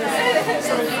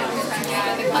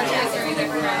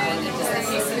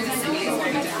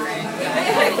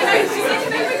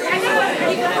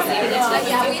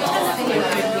 Yeah,